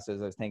podcast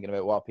as I was thinking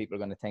about what people are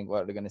going to think,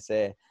 what they're going to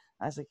say.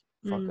 I was like,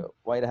 fuck it,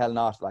 why the hell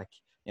not? Like,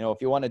 you know,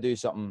 if you want to do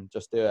something,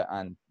 just do it,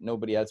 and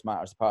nobody else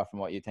matters apart from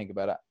what you think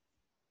about it.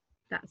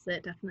 That's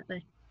it,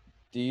 definitely.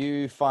 Do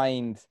you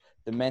find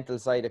the mental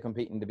side of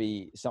competing to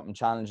be something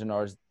challenging,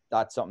 or is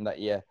that something that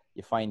you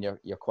find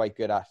you're quite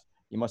good at?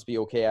 You must be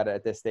okay at it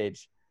at this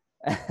stage.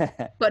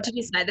 What did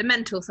you say? The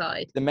mental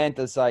side? The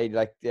mental side,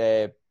 like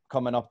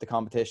coming up to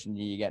competition,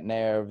 you get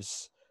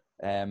nerves.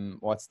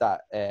 What's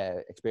that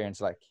experience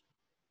like?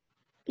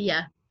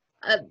 Yeah,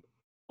 well,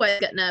 I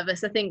get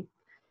nervous. I think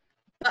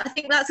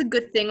that's a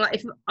good thing. Like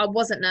if I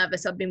wasn't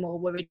nervous, I'd be more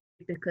worried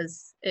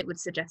because it would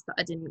suggest that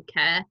I didn't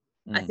care.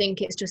 I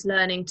think it's just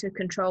learning to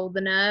control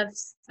the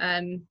nerves.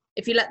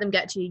 If you let them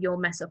get to you, you'll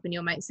mess up and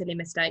you'll make silly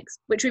mistakes,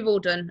 which we've all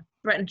done.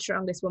 Britain's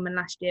Strongest Woman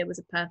last year was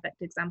a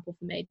perfect example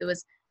for me. There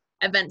was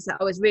events that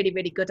I was really,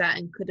 really good at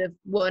and could have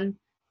won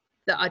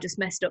that I just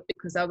messed up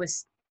because I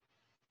was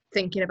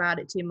thinking about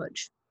it too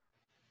much.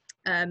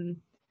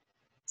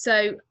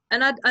 So,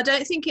 and I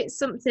don't think it's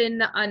something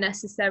that I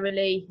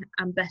necessarily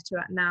am better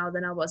at now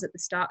than I was at the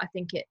start. I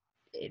think it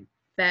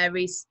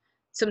varies.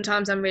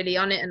 Sometimes I'm really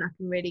on it and I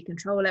can really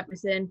control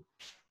everything,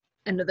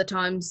 and other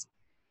times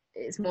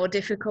it's more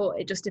difficult.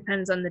 It just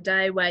depends on the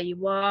day, where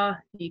you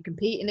are, who you're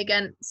competing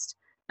against.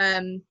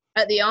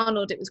 At the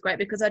Arnold, it was great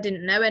because I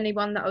didn't know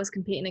anyone that I was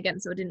competing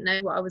against, so I didn't know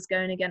what I was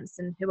going against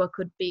and who I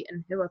could beat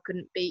and who I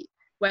couldn't beat.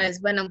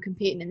 Whereas when I'm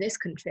competing in this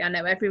country, I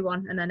know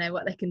everyone and I know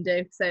what they can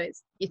do. So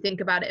it's, you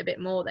think about it a bit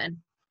more then.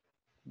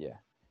 Yeah.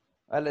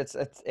 Well, it's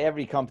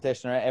every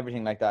competition or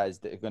everything like that is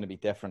going to be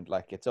different.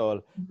 Like it's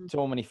all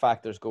so many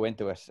factors go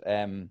into it.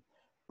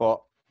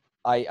 But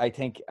I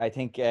think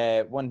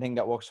one thing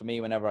that works for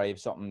me whenever I have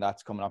something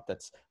that's coming up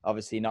that's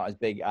obviously not as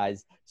big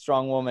as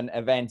strong woman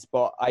events,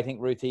 but I think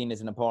routine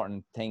is an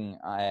important thing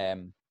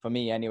for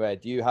me anyway.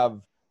 Do you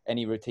have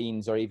any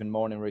routines or even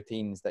morning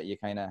routines that you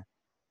kind of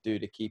do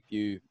to keep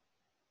you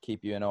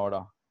in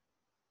order?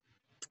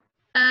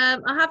 I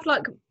have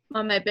like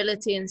my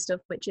mobility and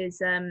stuff, which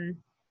is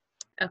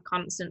a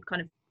constant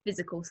kind of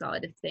physical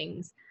side of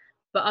things.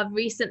 But I've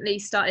recently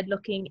started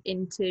looking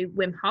into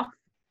Wim Hof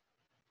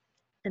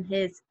and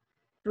his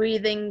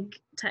breathing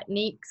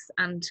techniques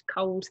and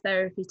cold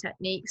therapy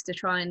techniques to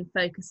try and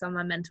focus on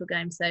my mental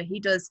game. So he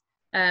does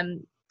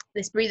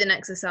this breathing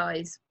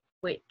exercise,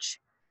 which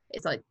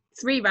is like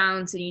 3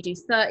 rounds, and you do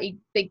 30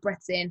 big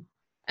breaths in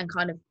and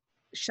kind of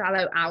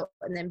shallow out,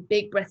 and then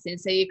big breaths in.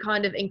 So you're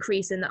kind of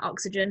increasing the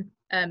oxygen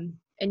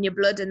in your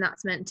blood, and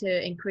that's meant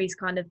to increase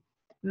kind of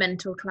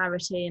mental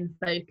clarity and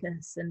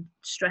focus and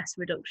stress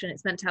reduction.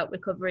 It's meant to help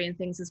recovery and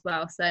things as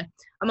well. So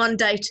I'm on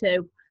day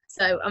 2,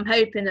 so I'm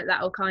hoping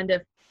that will kind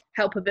of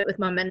help a bit with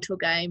my mental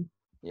game.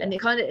 Yeah. And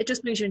it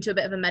just brings you into a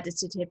bit of a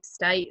meditative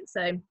state.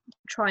 So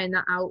trying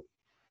that out.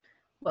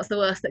 What's the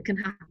worst that can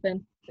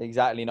happen?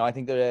 Exactly. No, I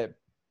think that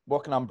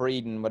working on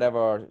breathing,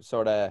 whatever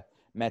sort of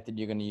method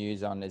you're going to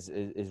use on,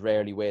 is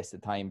rarely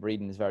wasted time.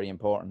 Breathing is very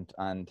important,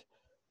 and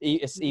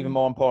it's even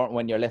more important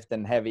when you're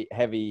lifting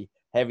heavy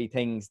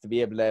things, to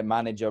be able to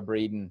manage your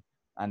breathing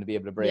and to be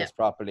able to brace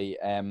properly.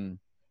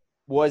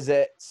 Was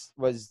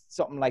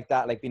something like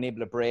that, like being able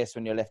to brace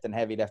when you're lifting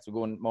heavy lifts? We're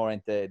going more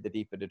into the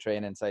deeper the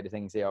training side of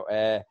things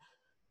here.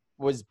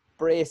 Was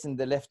bracing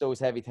to lift those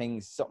heavy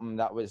things something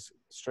that was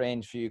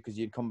strange for you, because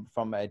you'd come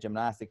from a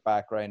gymnastic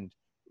background,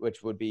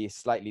 which would be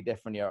slightly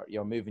different?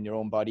 You're moving your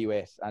own body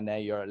weight, and now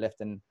you're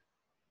lifting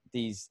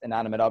these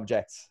inanimate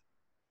objects.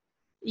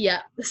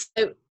 Yeah.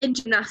 So in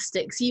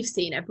gymnastics, you've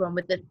seen everyone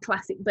with the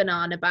classic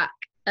banana back.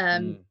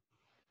 In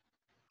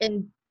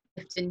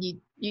lifting,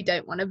 you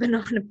don't want a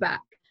banana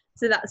back.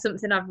 So that's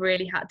something I've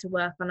really had to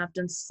work on. I've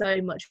done so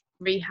much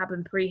rehab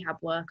and prehab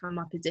work on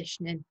my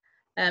positioning.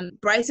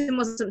 Bracing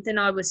was something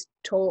I was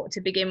taught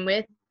to begin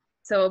with.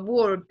 So I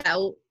wore a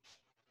belt,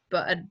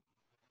 but I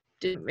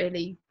didn't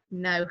really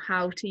know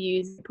how to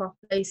use it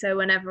properly. So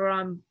whenever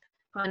I'm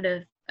kind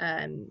of,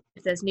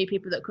 if there's new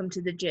people that come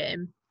to the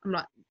gym, I'm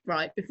like,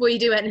 right, before you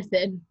do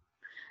anything,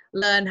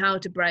 learn how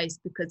to brace,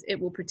 because it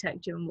will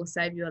protect you and will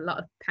save you a lot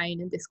of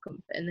pain and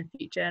discomfort in the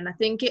future. And I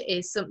think it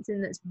is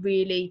something that's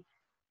really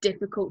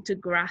difficult to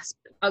grasp.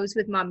 I was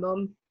with my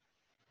mum,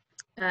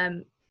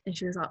 and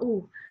she was like,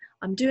 oh,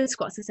 I'm doing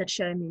squats. I said,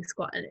 show me a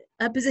squat. And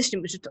her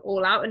position was just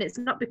all out. And it's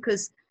not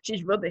because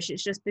she's rubbish.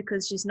 It's just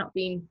because she's not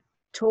being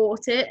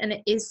taught it. And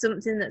it is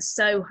something that's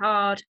so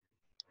hard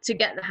to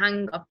get the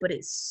hang of, but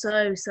it's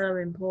so, so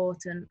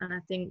important. And I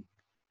think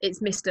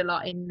it's missed a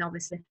lot in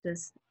novice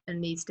lifters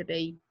and needs to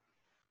be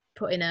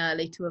put in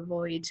early to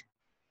avoid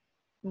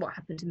what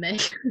happened to me.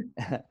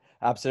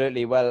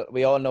 Absolutely. Well,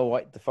 we all know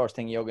what the first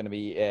thing you're going to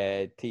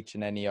be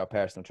teaching any of your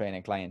personal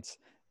training clients.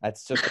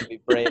 That's just going to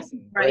be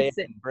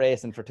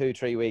bracing for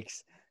 2-3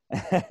 weeks.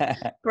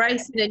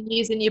 Bracing and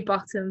using your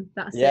bottom.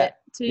 That's it.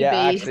 2 B's.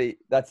 Actually,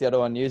 that's the other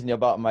one, using your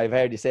bottom. I've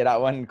heard you say that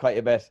one quite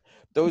a bit.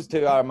 Those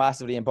two are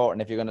massively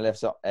important if you're going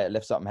to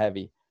lift something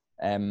heavy.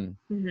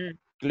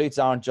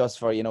 Glutes aren't just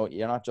for,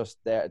 you're not just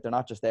there. They're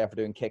not just there for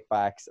doing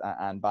kickbacks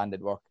and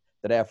banded work.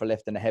 They're there for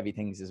lifting the heavy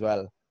things as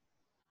well.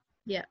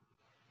 Yeah.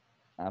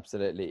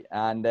 Absolutely.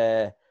 And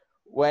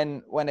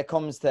when it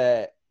comes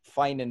to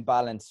finding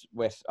balance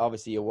with,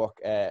 obviously you work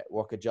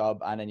a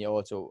job, and then you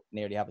also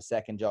nearly have a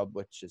second job,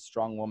 which is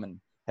strong woman.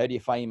 How do you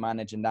find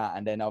managing that?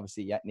 And then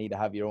obviously you need to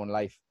have your own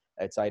life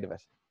outside of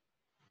it.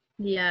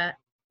 Yeah.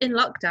 In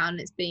lockdown,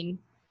 it's been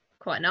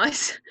quite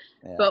nice.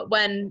 Yeah. But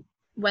when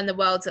the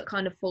world's at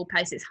kind of full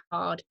pace, it's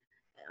hard.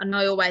 And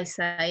I always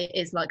say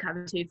it's like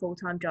having 2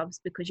 full-time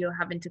jobs, because you're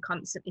having to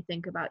constantly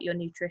think about your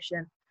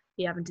nutrition.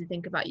 You're having to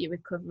think about your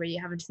recovery.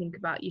 You're having to think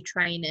about your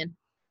training,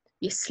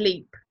 your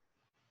sleep.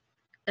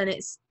 And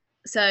it's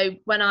so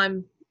when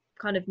I'm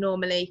kind of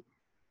normally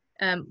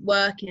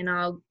working,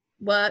 I'll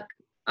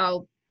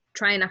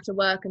train after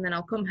work, and then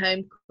I'll come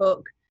home,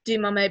 cook, do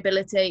my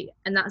mobility,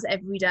 and that's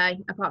every day,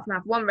 apart from I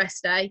have 1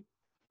 rest day,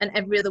 and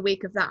every other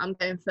week of that I'm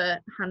going for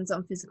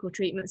hands-on physical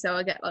treatment. So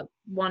I get like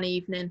 1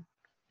 evening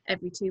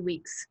every 2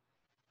 weeks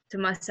to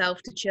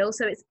myself to chill.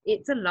 So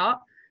it's a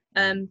lot.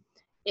 It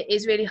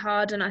is really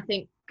hard, and I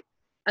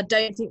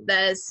don't think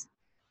there's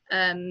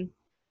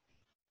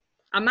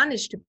I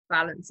managed to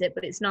balance it,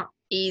 but it's not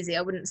easy.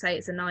 I wouldn't say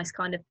it's a nice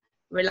kind of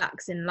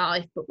relaxing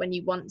life, but when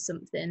you want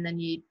something, then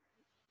you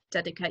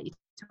dedicate your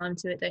time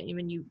to it, don't you,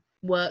 when you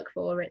work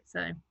for it.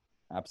 So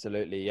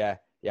absolutely, yeah.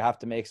 You have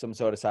to make some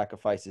sort of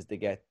sacrifices to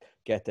get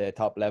the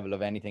top level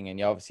of anything, and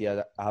you obviously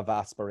have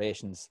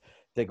aspirations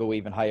to go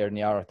even higher than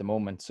you are at the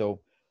moment.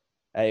 So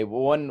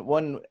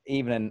one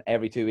evening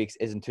every 2 weeks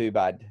isn't too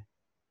bad.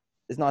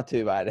 It's not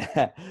too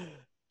bad.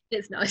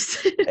 It's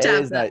nice. It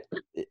is nice.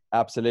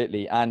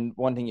 Absolutely. And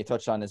one thing you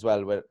touched on as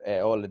well with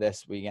all of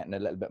this, we're getting a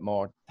little bit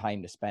more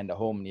time to spend at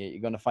home.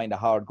 You're going to find it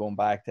hard going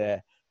back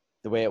to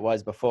the way it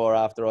was before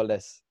after all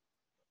this.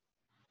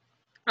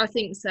 I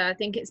think so. I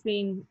think it's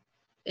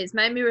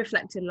made me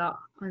reflect a lot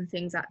on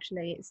things.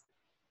 Actually,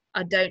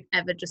 I don't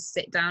ever just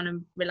sit down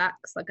and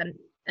relax.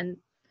 And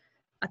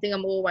I think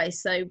I'm always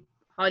so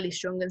highly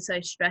strung and so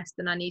stressed,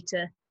 and I need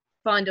to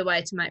find a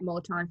way to make more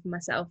time for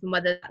myself. And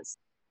whether that's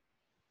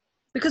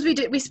because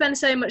we spend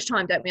so much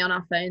time, don't we, on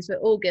our phones. We're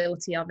all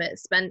guilty of it.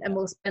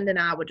 We'll spend an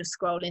hour just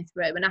scrolling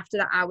through, and after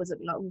that hour's up,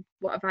 like,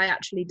 what have I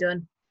actually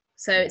done?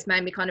 So it's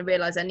made me kind of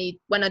realise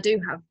when I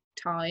do have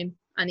time,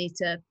 I need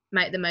to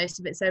make the most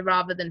of it. So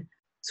rather than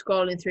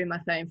scrolling through my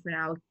phone for an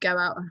hour, go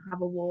out and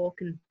have a walk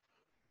and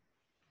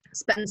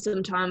spend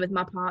some time with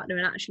my partner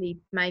and actually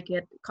make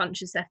a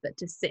conscious effort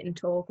to sit and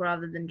talk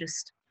rather than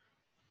just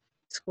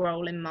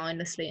scrolling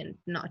mindlessly and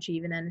not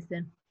achieving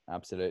anything.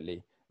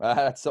 Absolutely. Well,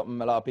 that's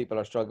something a lot of people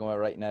are struggling with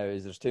right now,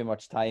 is there's too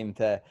much time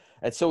to,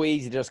 it's so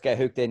easy to just get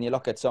hooked in. You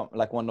look at something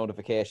like one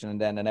notification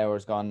and then an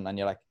hour's gone and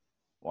you're like,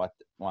 what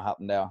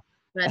happened there?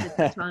 Where did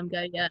that time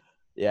go? Yeah.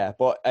 Yeah,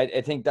 but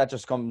I think that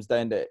just comes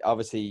down to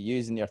obviously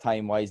using your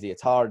time wisely.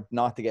 It's hard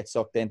not to get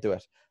sucked into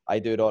it. I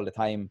do it all the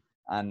time.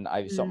 And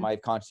something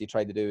I've consciously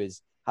tried to do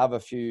is have a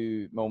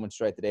few moments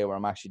throughout the day where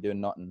I'm actually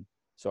doing nothing.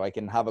 So I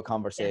can have a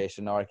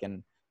conversation or I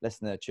can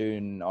listen to a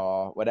tune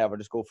or whatever,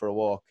 just go for a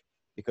walk,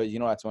 because you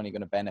know that's only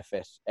going to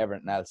benefit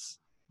everything else.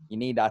 You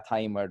need that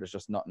time where there's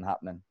just nothing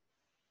happening.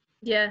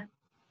 Yeah.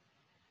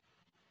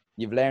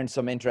 You've learned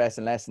some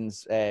interesting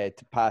lessons to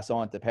pass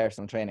on to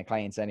personal training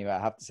clients anyway, I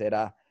have to say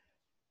that.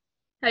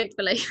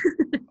 Hopefully.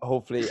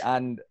 Hopefully.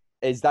 And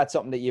is that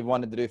something that you've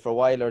wanted to do for a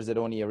while, or is it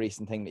only a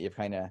recent thing that you've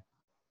kind of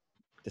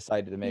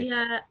decided to make?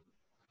 Yeah,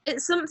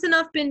 it's something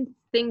I've been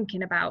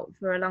thinking about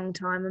for a long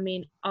time. I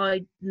mean,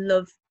 I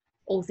love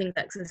all things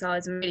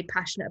exercise. I'm really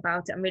passionate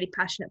about it. I'm really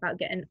passionate about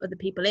getting other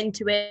people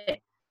into it.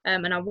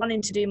 And I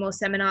wanted to do more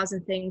seminars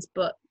and things,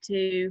 but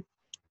to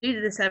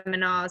do the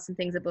seminars and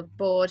things above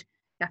board,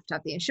 you have to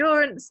have the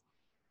insurance.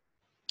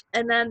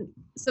 And then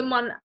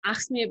someone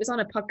asked me, it was on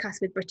a podcast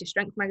with British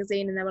Strength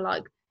magazine, and they were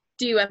like,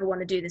 do you ever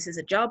want to do this as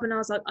a job? And I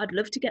was like, I'd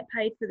love to get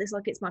paid for this.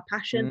 Like, it's my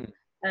passion.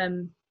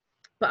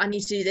 But I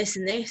need to do this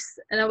and this.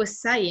 And I was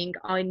saying,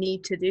 I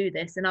need to do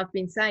this. And I've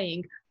been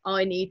saying,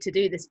 I need to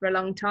do this for a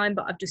long time,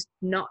 but I've just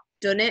not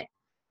done it.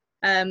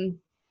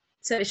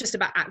 So it's just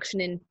about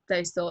actioning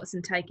those thoughts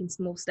and taking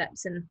small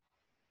steps and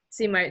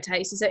seeing where it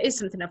takes you. So it is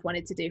something I've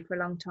wanted to do for a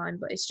long time,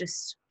 but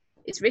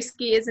it's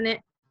risky, isn't it?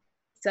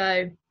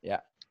 So yeah,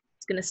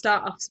 it's going to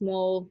start off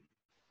small,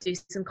 do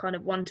some kind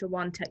of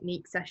one-to-one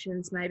technique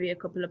sessions, maybe a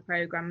couple of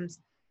programs,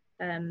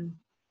 and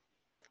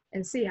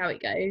see how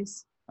it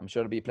goes. I'm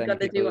sure there'll be plenty of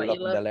people looking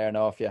to learn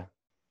off you.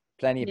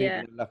 Plenty of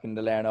people looking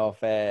to learn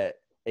off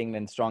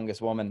England's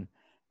strongest woman.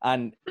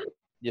 And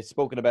you've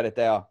spoken about it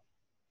there.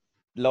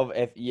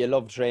 If you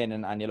love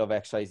training and you love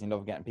exercise and you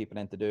love getting people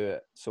in to do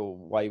it, so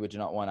why would you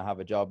not want to have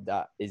a job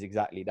that is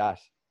exactly that?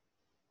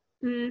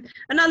 And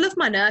I love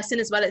my nursing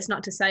as well. It's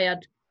not to say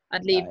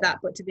I'd leave that,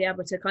 but to be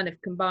able to kind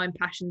of combine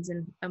passions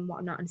and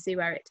whatnot and see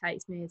where it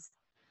takes me is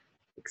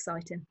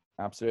exciting.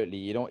 Absolutely.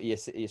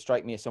 You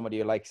strike me as somebody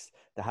who likes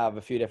to have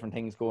a few different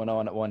things going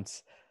on at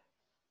once.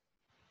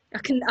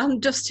 I'm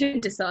just too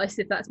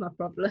indecisive. That's my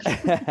problem.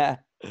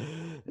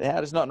 Yeah,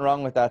 there's nothing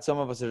wrong with that. Some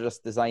of us are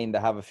just designed to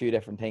have a few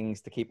different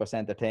things to keep us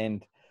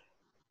entertained.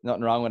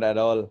 Nothing wrong with that at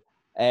all.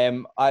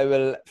 I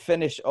will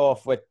finish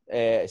off with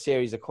a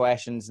series of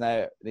questions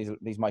now.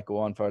 These might go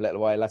on for a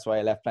little while. That's why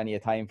I left plenty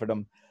of time for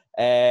them.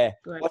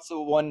 What's the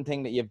one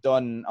thing that you've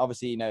done?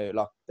 Obviously,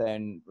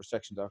 lockdown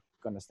restrictions are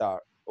going to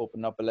start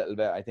opening up a little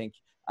bit, I think.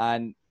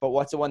 But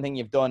what's the one thing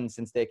you've done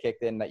since they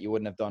kicked in that you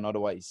wouldn't have done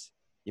otherwise?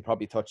 You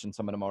probably touched on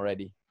some of them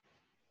already.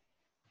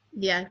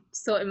 Yeah,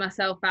 sorting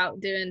myself out,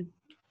 doing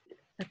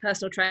a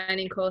personal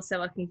training course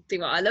so I can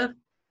do what I love.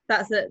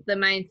 That's the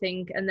main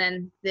thing. And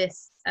then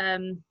this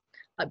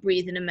like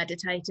breathing and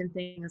meditating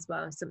thing as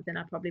well is something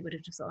I probably would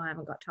have just thought, I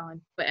haven't got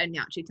time, but it only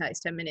actually takes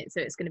 10 minutes,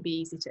 so it's going to be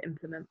easy to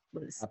implement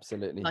once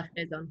life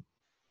goes on.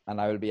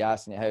 And I will be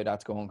asking you how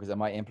that's going, because I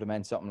might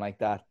implement something like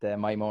that,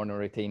 my morning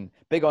routine.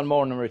 Big on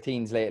morning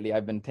routines lately.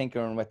 I've been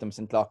tinkering with them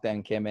since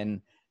lockdown came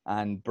in,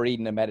 and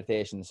breathing and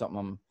meditation is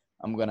something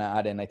I'm going to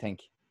add in, I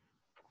think.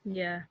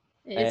 Yeah,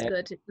 it is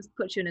good. It just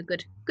puts you in a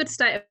good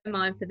state of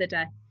mind for the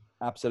day.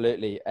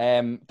 Absolutely.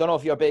 Don't know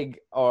if you're big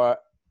or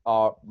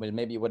well,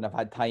 maybe you wouldn't have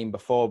had time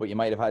before, but you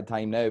might have had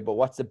time now. But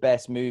what's the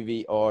best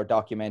movie or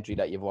documentary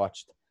that you've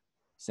watched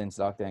since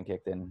lockdown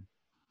kicked in?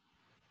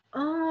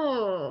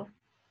 Oh,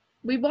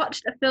 we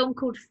watched a film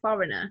called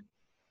Foreigner,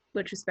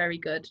 which was very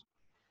good.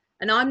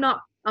 And I'm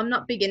not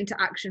big into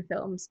action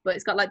films, but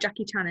it's got like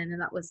Jackie Chan in,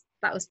 and that was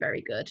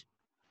very good.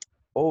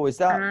 Oh, is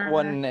that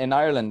one in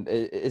Ireland?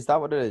 Is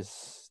that what it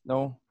is?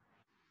 No.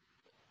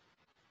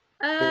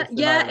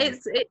 Yeah,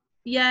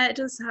 it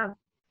does have.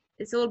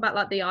 It's all about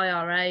like the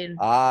IRA and.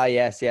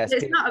 Yes.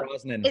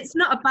 It's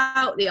not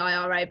about the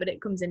IRA, but it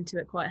comes into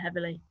it quite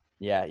heavily.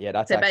 Yeah.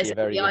 That's so actually basically a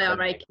very the good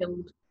IRA film.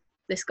 killed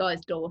this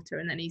guy's daughter,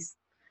 and then he's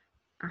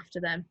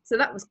after them. So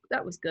that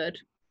was good.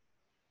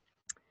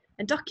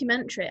 And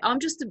documentary.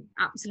 I'm just an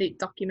absolute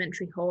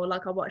documentary whore.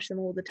 Like, I watch them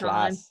all the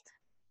time.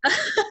 I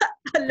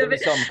love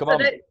it. Come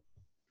on.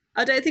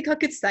 I don't think I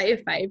could say a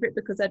favourite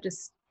because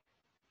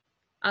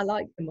I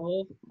like them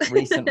all.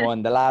 Recent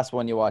one, the last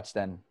one you watched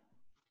then.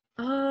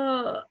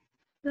 Oh,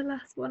 the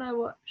last one I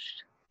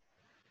watched.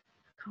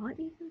 I can't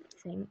even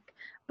think.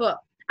 But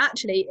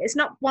actually, it's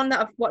not one that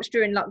I've watched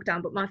during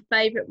lockdown, but my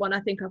favourite one I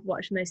think I've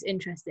watched most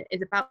interested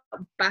is about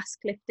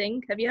Basque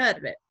lifting. Have you heard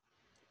of it?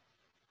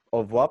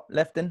 Of what?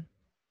 Lifting?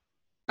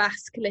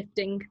 Basque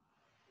lifting.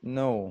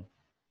 No.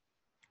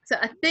 So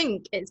I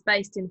think it's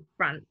based in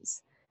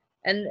France.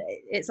 and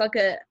it's like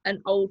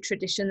an old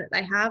tradition that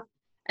they have,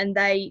 and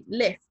they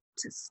lift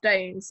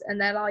stones, and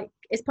they're like,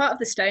 it's part of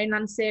the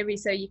Stoneland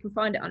series, so you can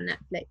find it on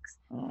Netflix.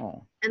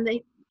 Oh. And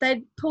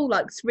they pull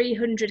like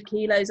 300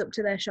 kilos up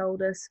to their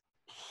shoulders.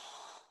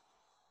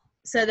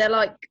 So they're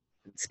like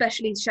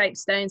specially shaped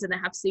stones, and they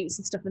have suits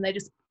and stuff, and they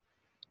just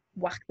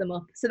whack them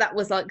up. So that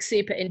was like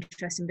super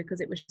interesting,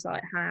 because it was just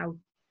like, how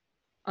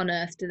on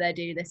earth do they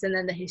do this? And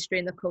then the history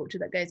and the culture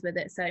that goes with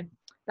it. So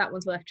that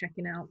one's worth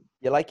checking out.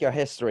 You like your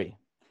history.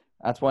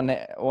 That's one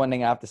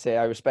thing I have to say.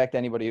 I respect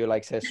anybody who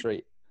likes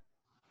history.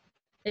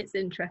 It's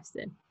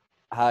interesting.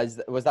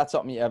 Was that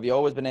something, have you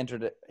always been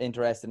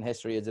interested in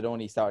history? Is it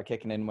only started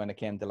kicking in when it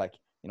came to, like,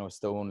 you know,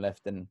 stone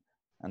lifting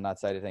and that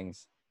side of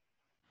things?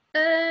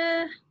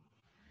 I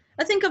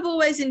think I've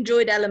always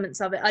enjoyed elements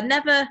of it. I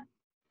never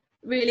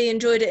really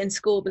enjoyed it in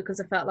school because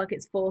I felt like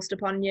it's forced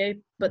upon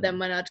you. But then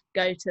when I'd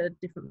go to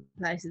different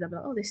places, I'd be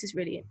like, oh, this is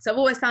really... So I've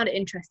always found it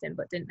interesting,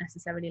 but didn't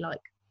necessarily like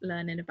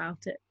learning about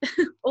it.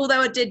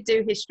 Although I did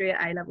do history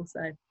at A-level,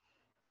 so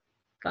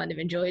kind of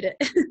enjoyed it.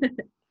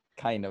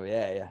 Kind of,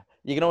 yeah.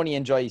 You can only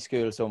enjoy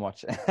school so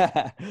much.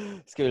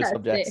 School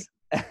subjects.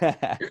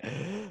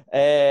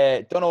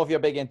 Don't know if you're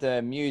big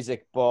into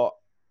music, but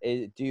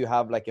do you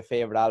have like a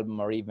favorite album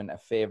or even a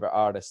favorite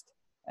artist?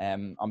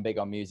 I'm big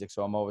on music,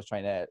 so I'm always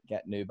trying to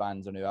get new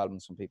bands or new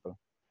albums from people.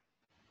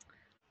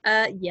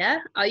 Yeah,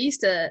 I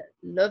used to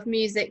love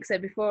music. So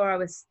before I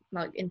was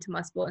like into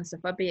my sport and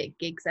stuff, I'd be at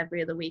gigs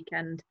every other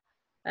weekend.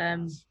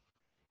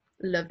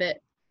 Love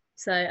it.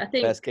 So I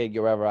think best gig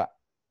you're ever at.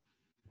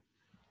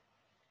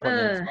 Putting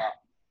you on the spot.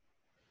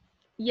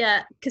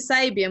 Yeah,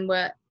 Kasabian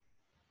were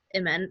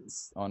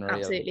immense. Unreal.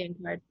 Absolutely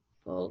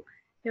incredible.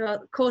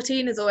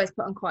 Cortina's always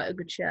put on quite a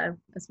good show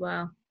as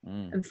well.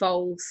 And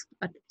Foals,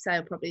 I'd say,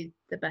 are probably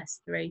the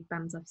best three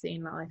bands I've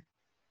seen live.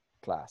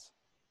 Class.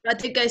 I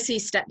did go see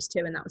Steps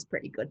too, and that was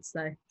pretty good.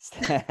 So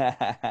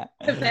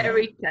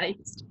very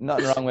taste.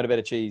 Nothing wrong with a bit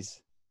of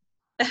cheese.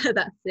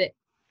 That's it.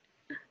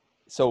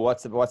 So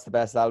what's the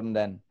best album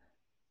then?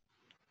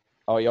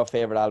 Oh, your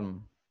favorite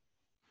album?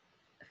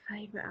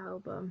 Favorite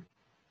album,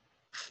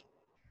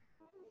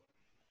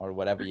 or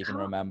whatever you can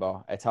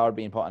remember. It's hard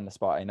being put on the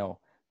spot, I know.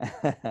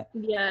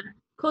 Yeah,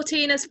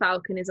 Cortina's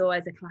Falcon is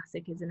always a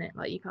classic, isn't it?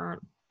 Like, you can't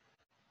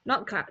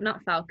not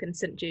Falcon,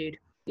 St. Jude.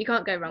 You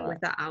can't go wrong with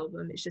that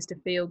album. It's just a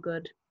feel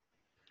good,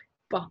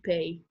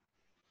 boppy.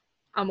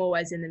 I'm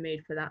always in the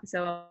mood for that,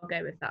 so I'll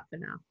go with that for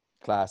now.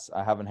 Class.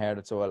 I haven't heard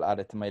it, so I'll add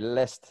it to my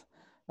list.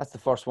 That's the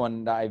first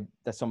one that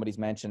somebody's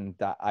mentioned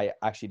that I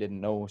actually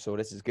didn't know, so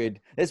this is good.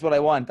 This is what I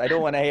want. I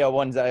don't want to hear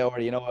ones that I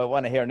already know. I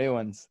want to hear new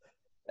ones.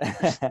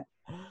 Don't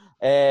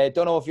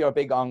know if you're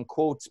big on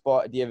quotes,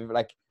 but do you have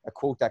like a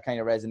quote that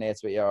kind of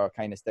resonates with you or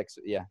kind of sticks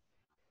with you?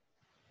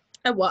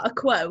 A what? A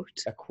quote?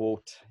 A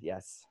quote,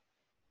 yes.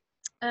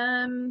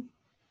 Oh,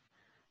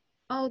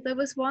 there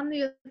was one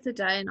the other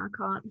day and I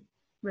can't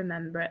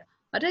remember it.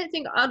 I don't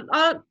think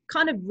I'll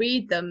kind of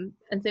read them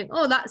and think,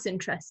 oh, that's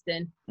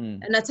interesting.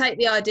 And I take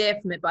the idea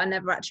from it, but I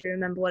never actually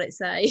remember what it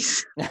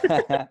says.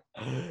 Yeah.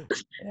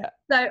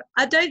 So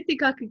I don't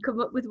think I could come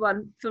up with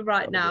one for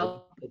right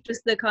now.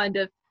 Just the kind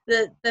of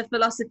the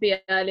philosophy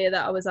earlier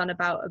that I was on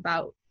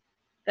about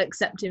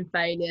accepting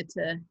failure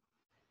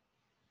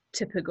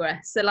to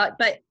progress. So like,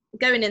 but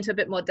going into a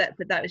bit more depth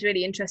with that was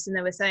really interesting.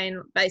 They were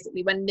saying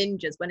basically when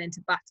ninjas went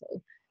into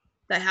battle,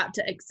 they had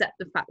to accept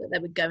the fact that they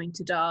were going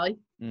to die.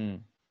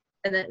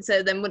 And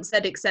then once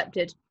they'd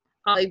accepted,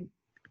 I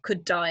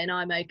could die and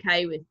I'm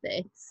okay with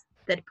this,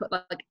 they'd put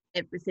like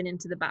everything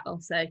into the battle.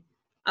 So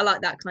I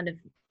like that kind of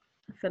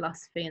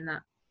philosophy and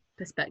that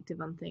perspective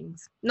on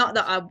things. Not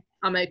that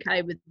I'm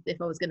okay with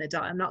if I was going to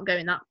die. I'm not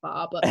going that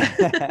far, but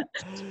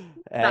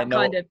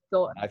kind of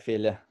thought. I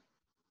feel you.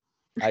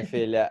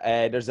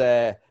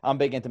 I'm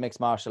big into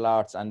mixed martial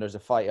arts, and there's a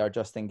fighter,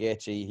 Justin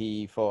Gaethje.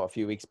 He fought a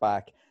few weeks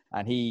back,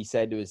 and he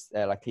said to his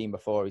team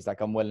before, he's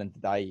like, I'm willing to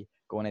die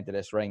going into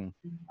this ring.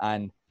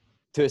 And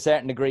to a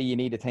certain degree, you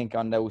need to think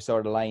on those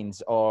sort of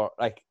lines, or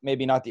like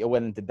maybe not that you're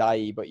willing to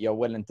die, but you're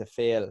willing to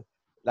fail.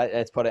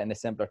 Let's put it in the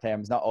simpler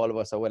terms. Not all of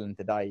us are willing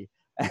to die.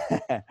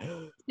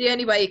 The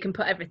only way you can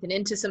put everything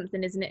into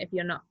something, isn't it? If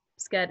you're not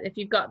scared, if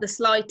you've got the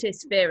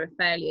slightest fear of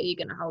failure, you're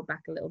going to hold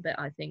back a little bit,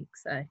 I think.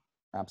 So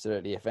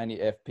absolutely.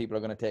 If people are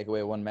going to take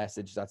away one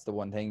message, that's the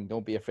one thing.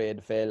 Don't be afraid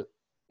to fail.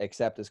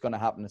 Accept it's going to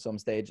happen at some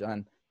stage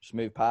and just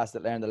move past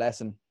it, learn the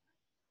lesson.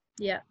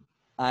 Yeah.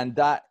 And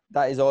that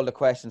is all the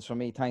questions from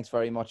me. Thanks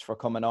very much for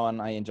coming on.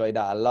 I enjoyed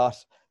that a lot.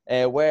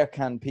 Where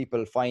can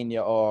people find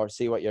you or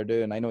see what you're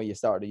doing? I know you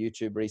started a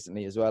YouTube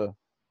recently as well.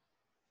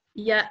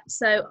 Yeah,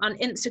 so on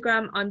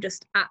Instagram, I'm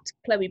just at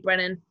Chloe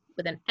Brennan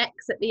with an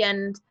X at the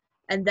end.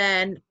 And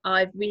then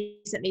I've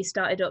recently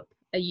started up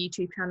a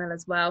YouTube channel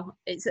as well.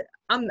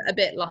 I'm a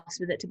bit lost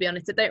with it, to be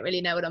honest. I don't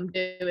really know what I'm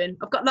doing.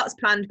 I've got lots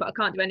planned, but I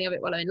can't do any of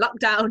it while I'm in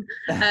lockdown.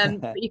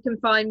 But you can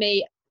find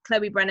me,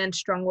 Chloe Brennan,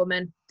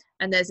 strongwoman.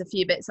 And there's a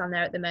few bits on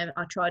there at the moment.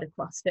 I tried a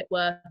CrossFit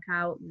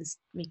workout. There's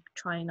me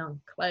trying on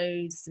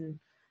clothes and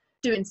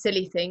doing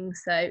silly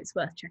things. So it's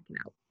worth checking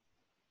out.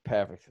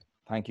 Perfect.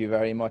 Thank you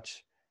very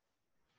much.